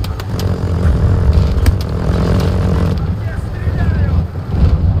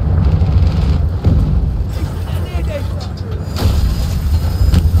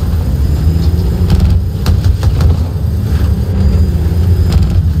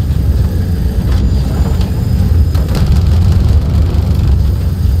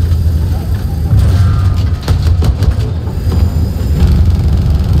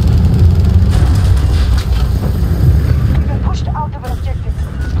 We've been pushed out of our objective.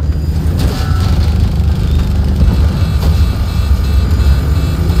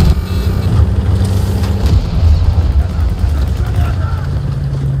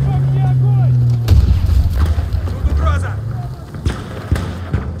 Тут угроза!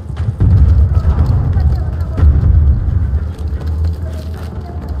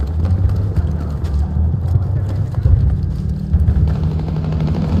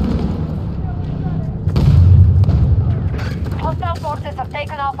 Hostile forces have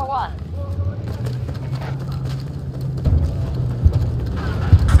taken Alpha 1.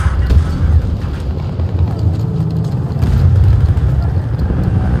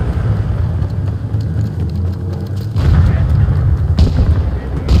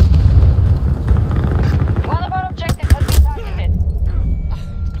 One of our objectives has been targeted.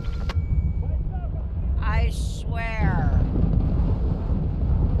 I swear.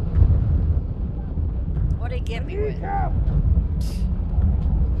 What'd he get me with? Help!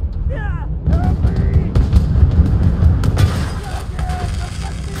 Yeah! Help me!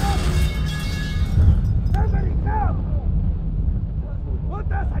 Somebody help!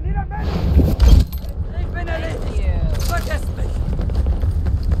 Putas, I need a medic! Ich bin erledigt! Thank you. Vergesst mich!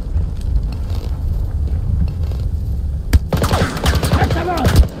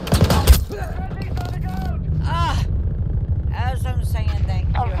 Ah! As I'm saying thank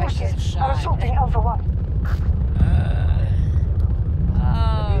you, Our I forces get are shot. assaulting Alpha 1.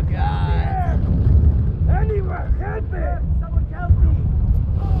 Oh god. Anywhere, help me! Someone help me!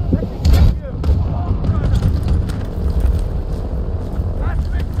 Let me get you! Last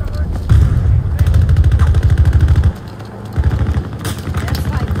victor!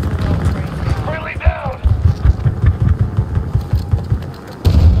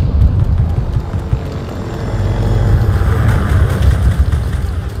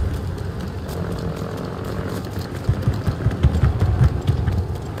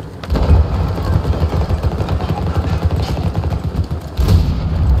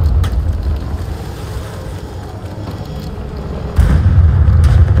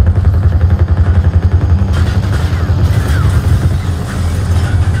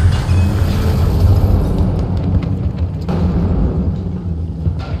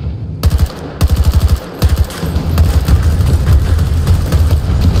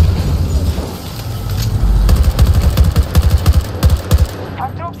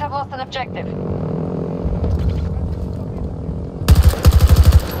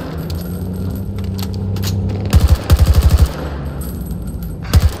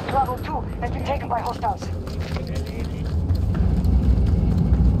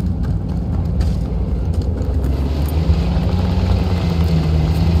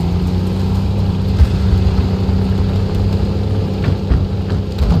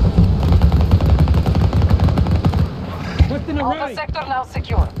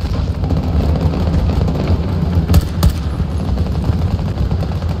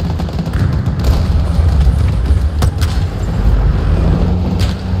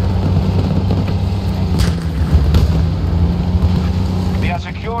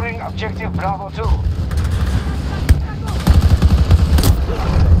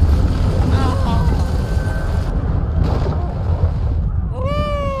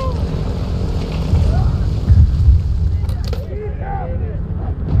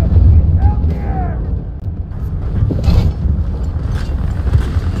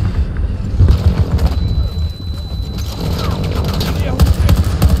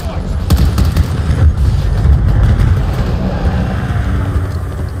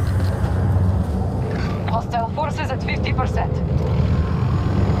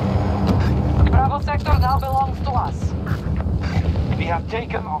 now belongs to us. We have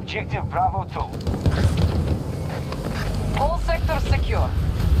taken objective Bravo 2. All sectors secure.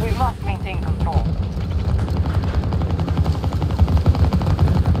 We must maintain control.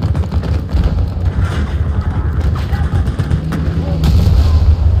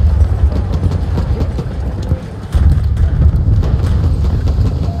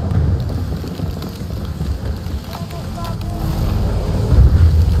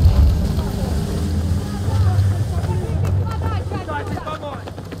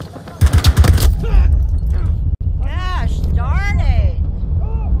 Gosh darn it!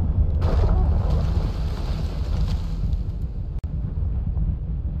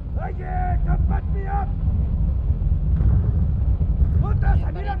 Hey, come patch me up! Put this, I need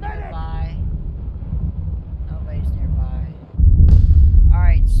Anybody a medic! nearby? Nobody's nearby.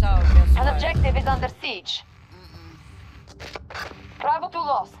 Alright, so guess An what? objective is under siege. Bravo 2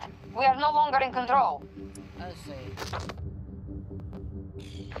 lost. We are no longer in control. Let's see.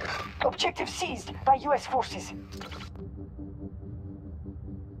 Objective seized by US forces.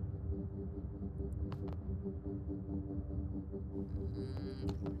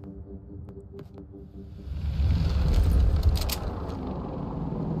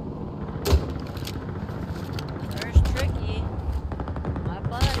 There's Tricky. My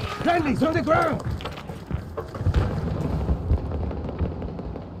buddy. Friendly's on the ground!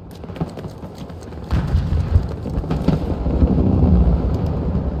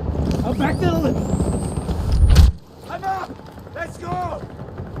 I'm back to the lift! I'm up! Let's go!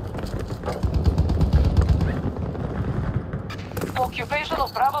 Occupation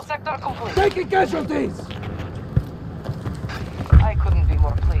of Bravo sector complete. Taking casualties! I couldn't be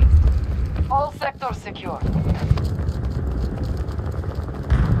more pleased. All sectors secure. Oh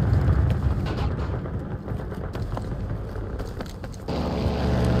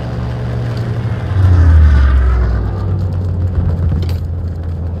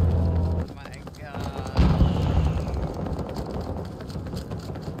my god.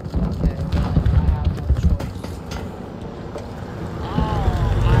 Okay, well, I have no choice. Oh,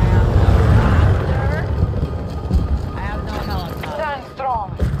 I have no helicopter. Stand strong.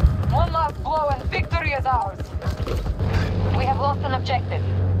 One last blow and victory is ours. We have lost an objective.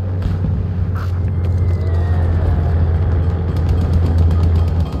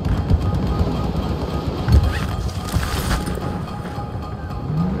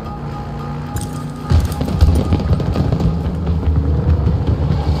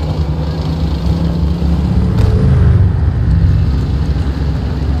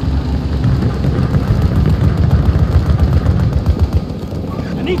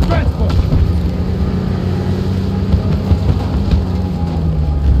 I need transport!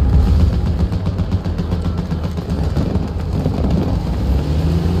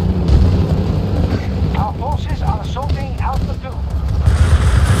 Our forces are assaulting Alpha 2.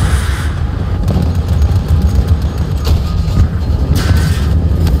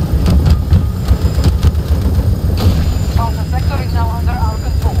 Alpha sector is now under our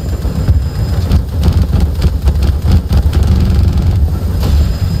control.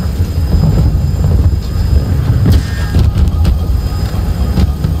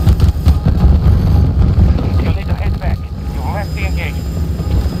 You need to head back. You must be engaged.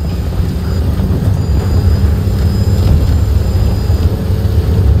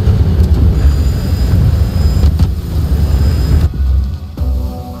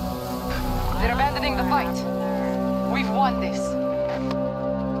 They're abandoning the fight. We've won this.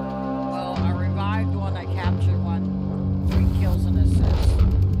 Well, I revived one, I captured one. 3 kills and assists.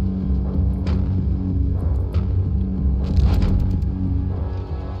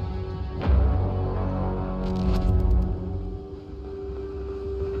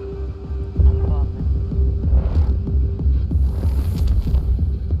 I'm bumming.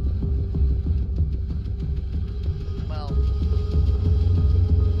 Well.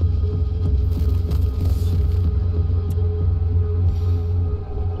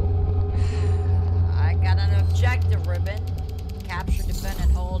 I got an objective ribbon. Capture, defend,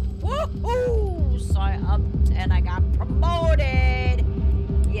 and hold. Woohoo! So I upped and I got promoted.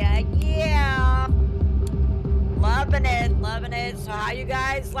 Yeah, yeah. Loving it, loving it. So how you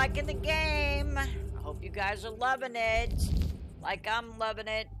guys liking the game? I hope you guys are loving it. Like I'm loving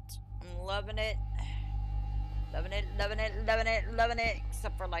it. I'm loving it. Loving it, loving it, loving it, loving it.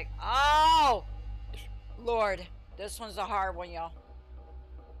 Except for like, oh! Lord, this one's a hard one, y'all.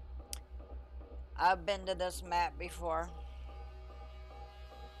 I've been to this map before.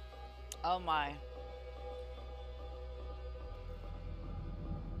 Oh my.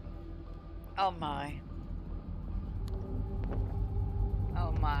 Oh my.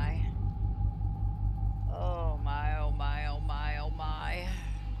 Oh my.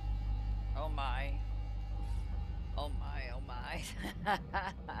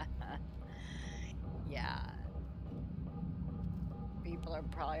 Yeah. People are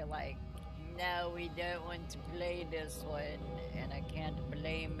probably like, no, we don't want to play this one, and I can't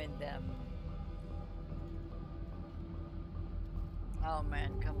blame them. Oh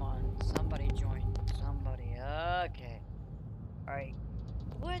man, come on. Somebody join. Somebody. Okay. Alright.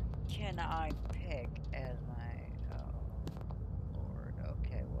 What can I pick as my... Oh, Lord.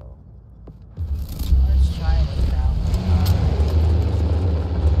 Okay, well. Let's try with that one.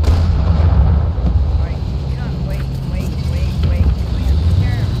 Alright, come. Wait. Come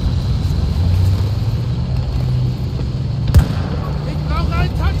here. Ich brauche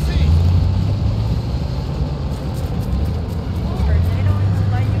ein Taxi! Lord, they don't even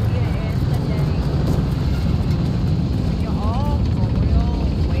let you get in today. You all for real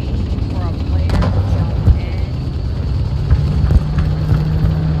waiting for a player to jump in.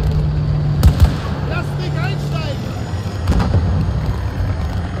 Lass mich einsteigen!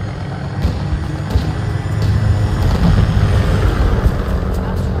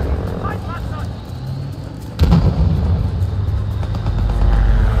 That's right.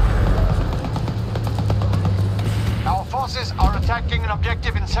 Our forces are attacking an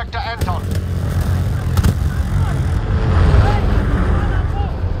objective in Sector Anton.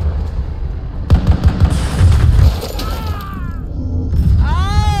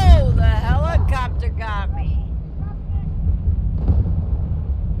 Oh, the helicopter got me.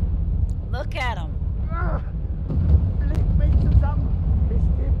 Look at him. Leg mich zusammen! Ich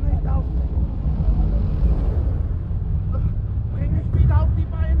geb nicht auf! Bring mich wieder auf die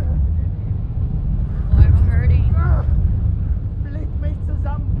Beine! Oh, I'm hurting. Leg mich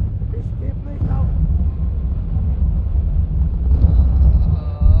zusammen! Ich geb nicht auf!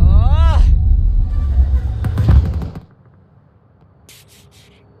 Oh.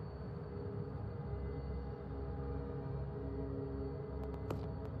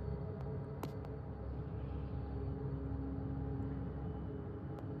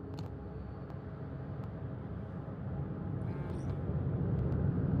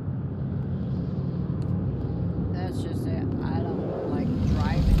 That's just it. I don't like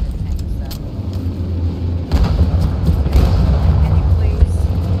driving the tanks that Can you please?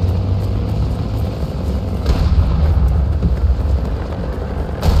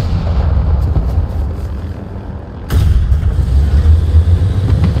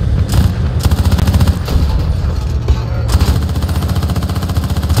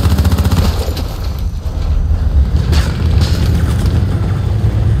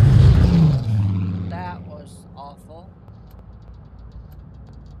 That was awful.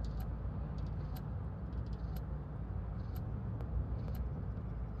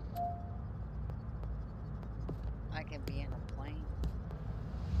 I can be in a plane.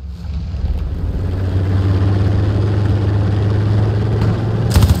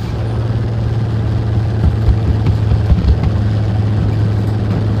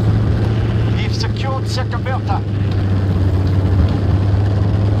 We've secured Sector Bertha.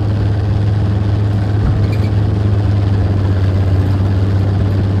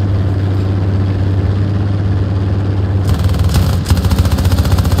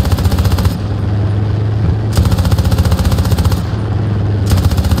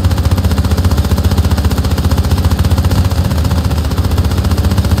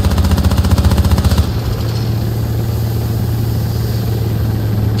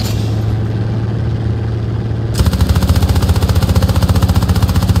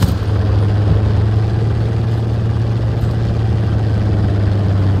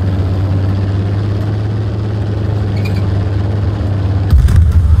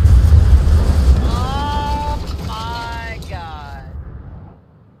 Oh my god.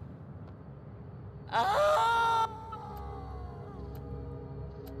 Oh.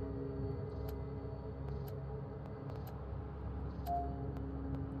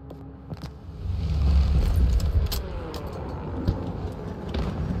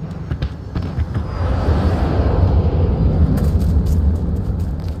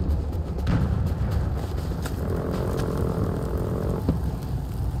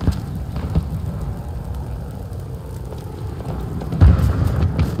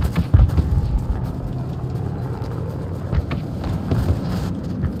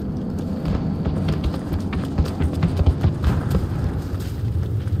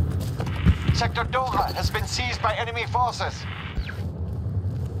 Sector Dora has been seized by enemy forces.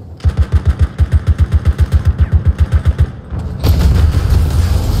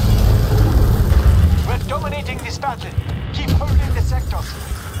 We're dominating this battle. Keep holding the sectors.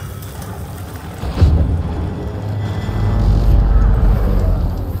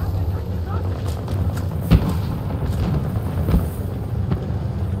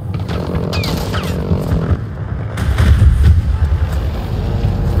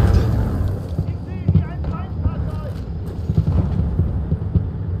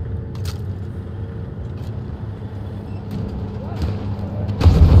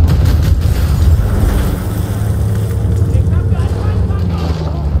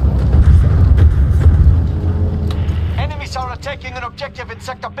 objective in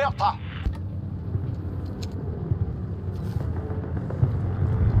Sector Bertha.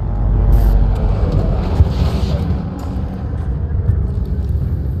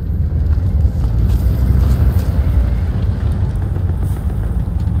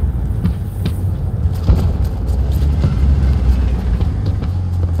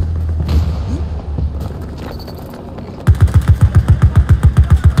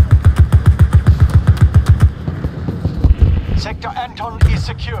 Sector Anton is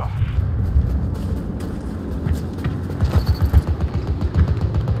secure.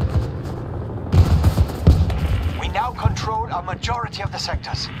 We now control a majority of the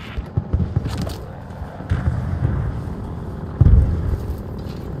sectors.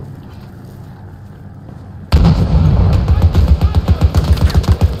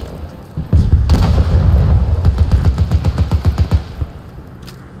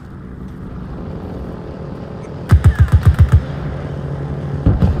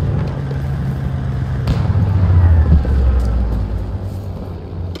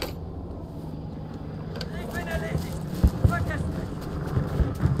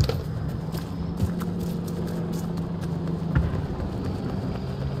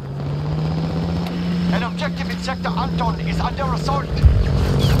 An objective in Sector Anton is under assault.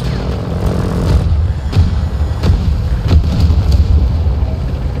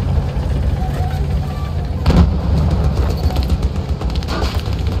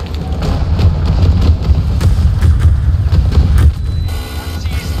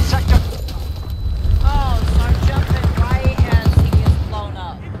 Seized Sector. Oh, so I'm jumping right as he gets blown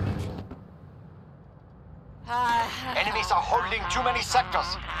up. Enemies are holding too many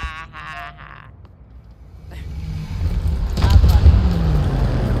sectors.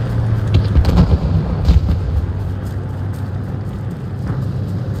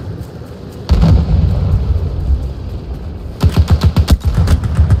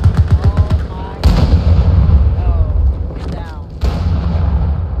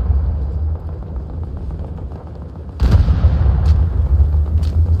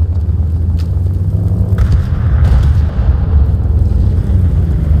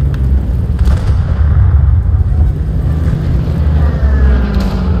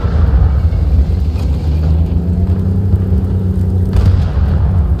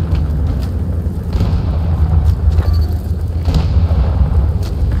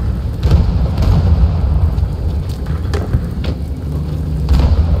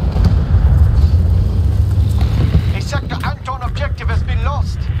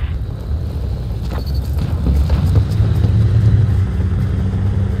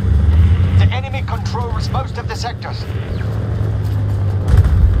 Most of the sectors.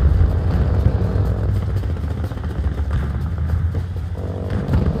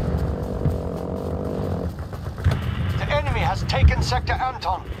 The enemy has taken Sector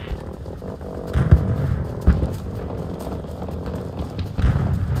Anton.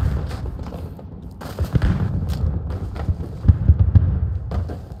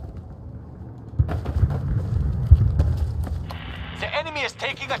 The enemy is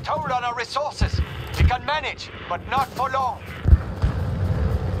taking a toll on our resources. We can manage, but not for long.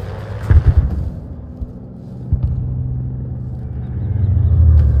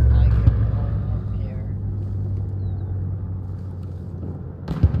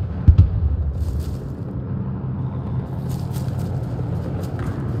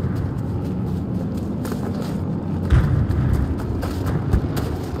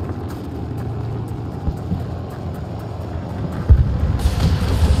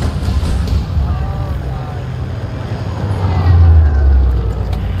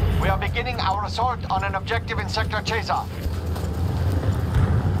 Our assault on an objective in Sector Crzy4.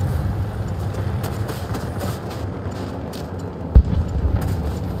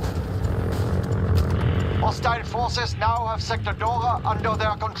 Hostile forces now have Sector Dora under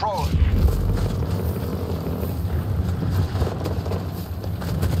their control.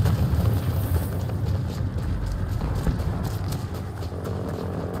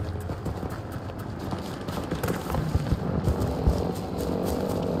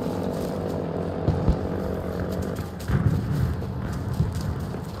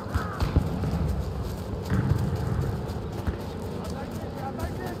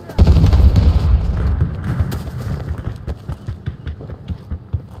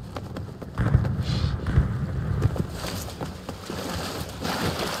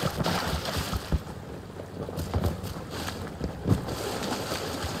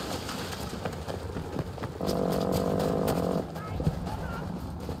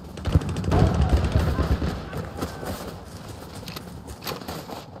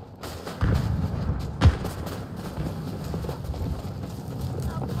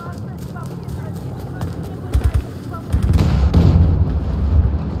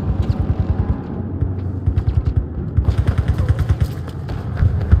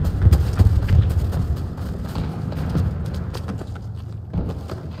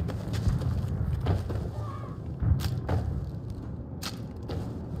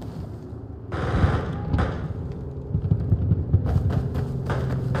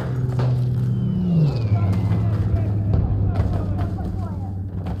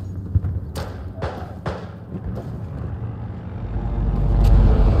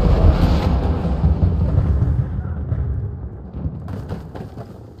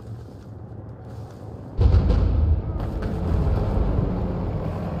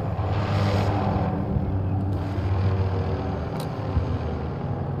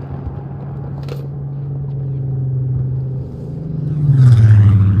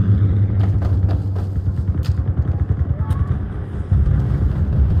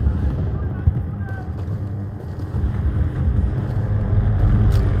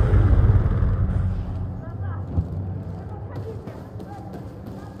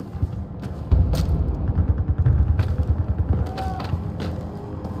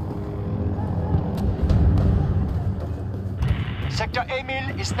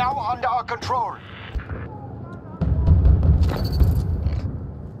 mill is now under our control.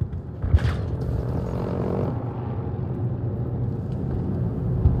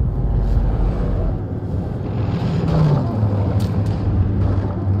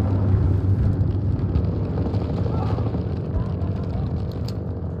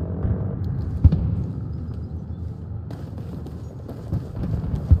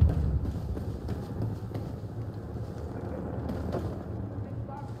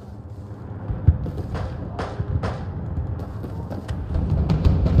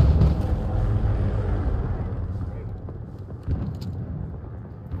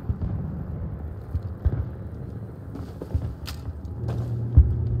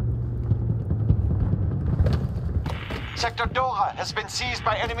 Sector Doha has been seized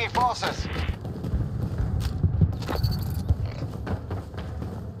by enemy forces.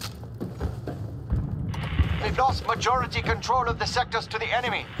 We've lost majority control of the sectors to the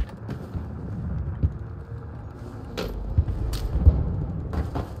enemy.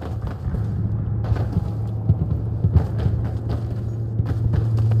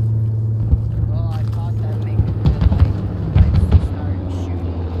 Well, I thought that'd make it good, like, to start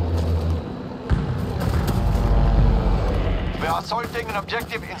shooting. We are assaulting an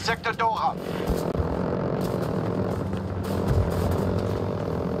objective in Sector Doha.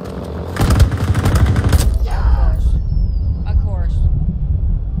 Of course.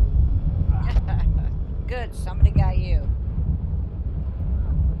 Good, somebody got you.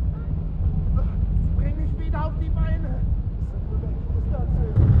 Bring mich wieder auf die Beine!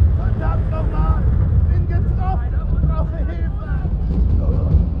 Verdammt nochmal! Bin getroffen und brauche Hilfe!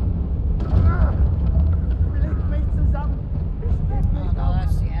 Leg mich zusammen! Ich geb Oh nicht no, auf!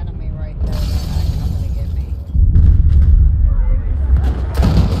 that's the enemy right there. They're not coming to get me.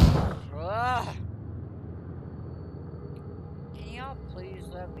 Ugh. Can y'all please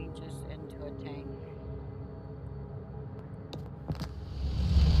let me just into a tank?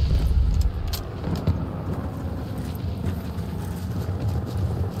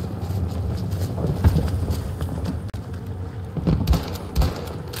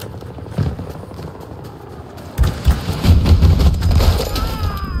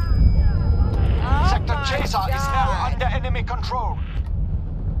 Oh Sector my Chaser is now God. under enemy control.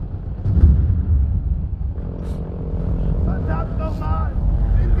 Verdammt nochmal!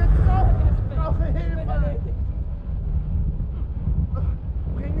 Bin getroffen! Brauche Hilfe!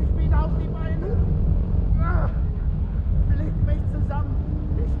 Bring mich wieder auf die Beine! Leg mich zusammen!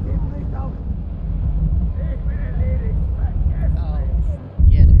 Ich geb nicht auf! Ich bin erledigt! Vergesst Oh, mich!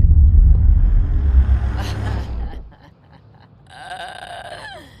 get it.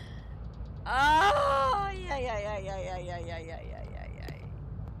 Oh, yeah.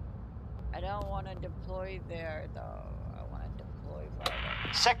 I don't want to deploy there, though. I want to deploy right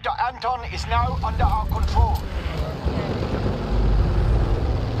up. Sector Anton is now under our control.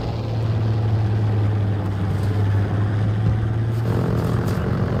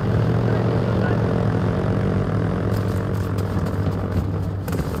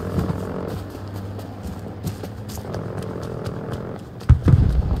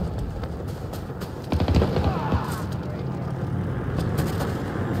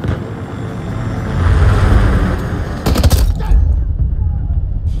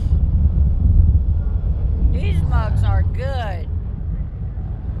 These mugs are good.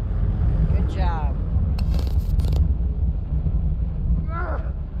 Good job.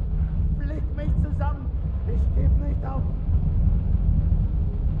 Leg mich zusammen! Ich geb nicht auf!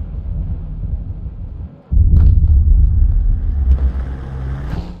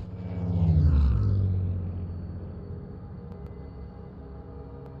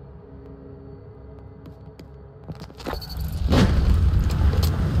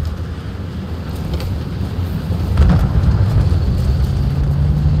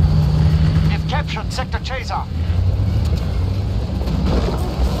 We've captured Sector Chaser.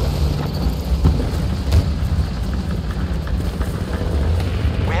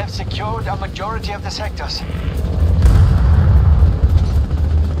 We have secured a majority of the sectors.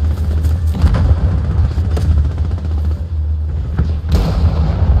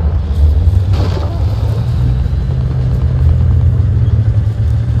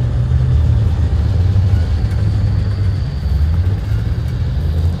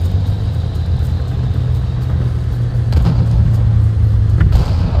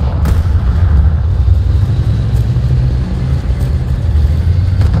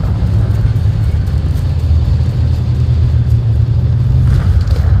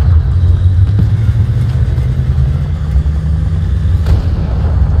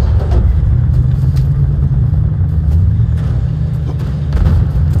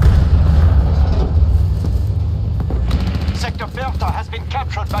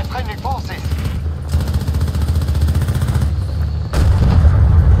 captured by friendly forces.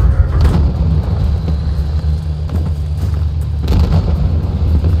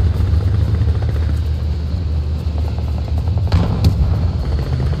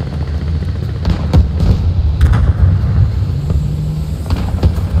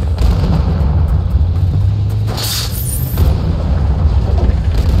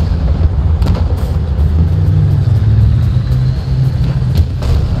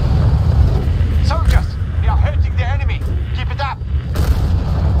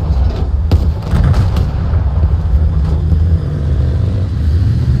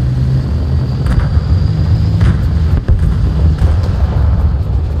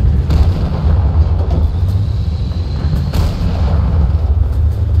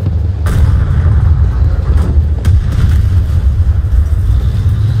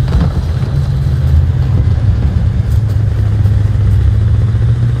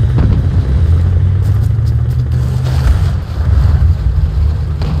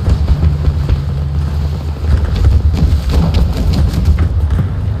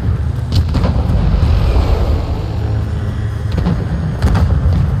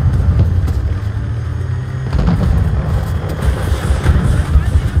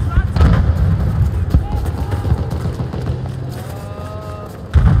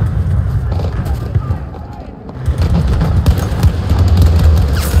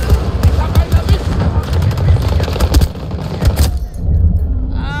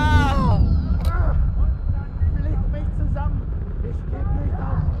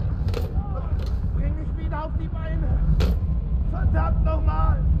 Verdammt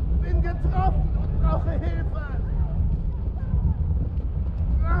nochmal! Bin getroffen und brauche Hilfe!